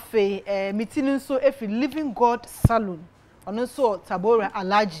 and afi mitinu so efi Living God Salon ono so Tabora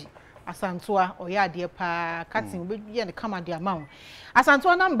Alaji Asantoa oya de pa cutting be ye ne kama de amount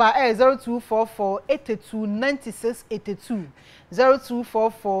Asantoa number 0244829682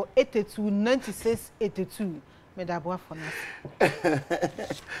 0244829682 medabwa for nas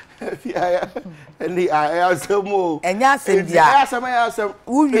ya ndi asemo enya asem dia asem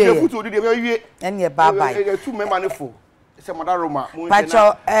uwie futu di be wie enya bye bye tu me manifo se Roma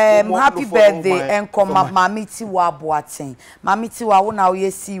Pacho happy birthday enko mami ti wa boaten mami ti wa wo na wo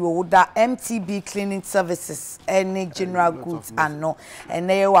yesi wo da MTB cleaning services any general goods ano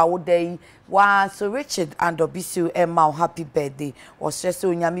ene wa wo dai wa so Richard and Obisu Emma happy birthday o stress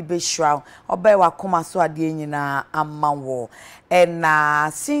onyami be shroud obai wa koma so ade nyina ammanwo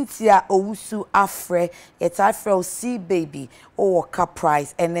na Cynthia Owusu afre afre o see baby o ka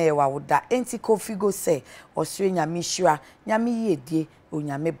price ene wa wo da enti Kofi go say o so nyami shura nyami yedie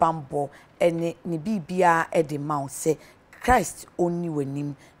onyame bambo ene ni bibia e de ma say Christ oni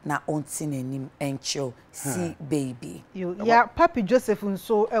wanim na onti nanim encho see baby ya Papi Joseph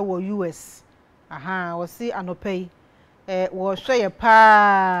nso e wo US aha wo si anopei wo hwe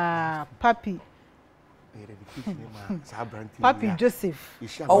pa Papi Papi Joseph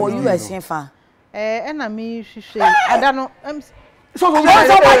o US yenfa na mi hwehwe ada no so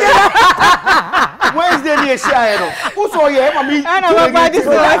Wednesday ni eshia no who so ye mami ana baba this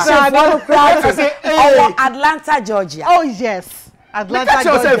is Atlanta Georgia oh yes Atlanta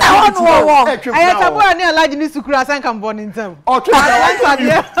Georgia ayatabo ani alaji ni sukuru asan kan born in them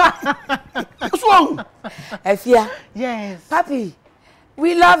Atlanta so Efia yes Papi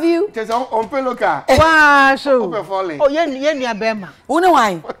we love you just on peloka wow so oh ye nua bema unu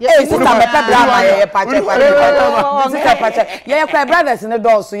wan sister better drama ye pache ye kwa brothers ne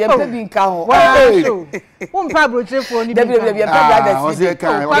dolls ye pe bi nka ho wow so pa brochefo ni bi ye brothers ni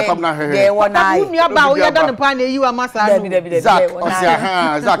kan wa come na hehe ye wona ai nua ba wo ye da ne pa na yiwa masa no Zach osia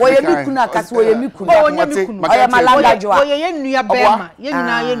ha Zach wo ye mikunu akase wo ye mikunu o ye malanga joa o ye nua bema ye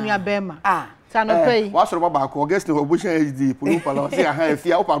nyina ye nua bema Sanopei. Wa soro baba ko guest no obushia HD polu pala say aha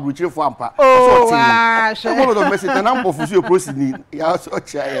afia opa bruchire ampa. So wa she. One of the message na mpo fusu e proceed ya so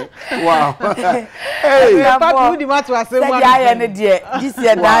chia. Wow. Hey, Papi di matu asem wa. Ya ye ne de. This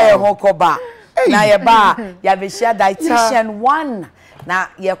year na ye hokoba. Na ye ba ya be share dietitian 1 na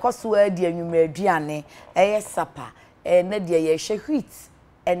ye koso adi anwuma aduane eye sapa na de ye hwe wheat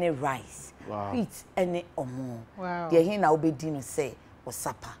any rice. Wheat any omo. De hin na obedi no say o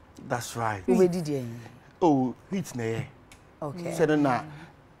sapa. That's right. Who did you? Oh, wheat na. Okay. So na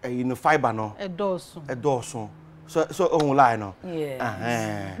in fiber no. A dorsum. So on line no.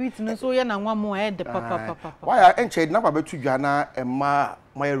 Yeah. Wheat no so ya na nwa mo e de papa. Why enche na ba betu dwa na emma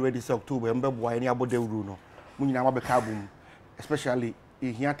my ready say October embe boa ni abodawuru no. Mu nyina ma be ka bum. Especially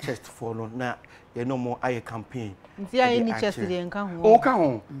here chest for no na ye no more aye campaign. Nti aye ni chest de nka ho. O ka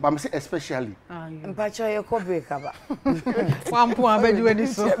ho, ba me say especially. Mpacho ye ko break aba. Wampo abedu eni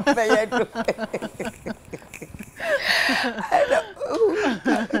so.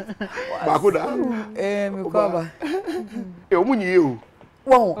 Ba ko da. Mi ko ba. Omunyi o.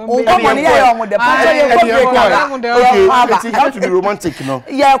 Won, o ko ni ya mo de mpacho ye ko break aba. Okay, it has to be romantic no.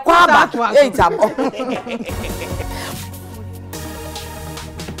 Ye kwa ba. 8 abo.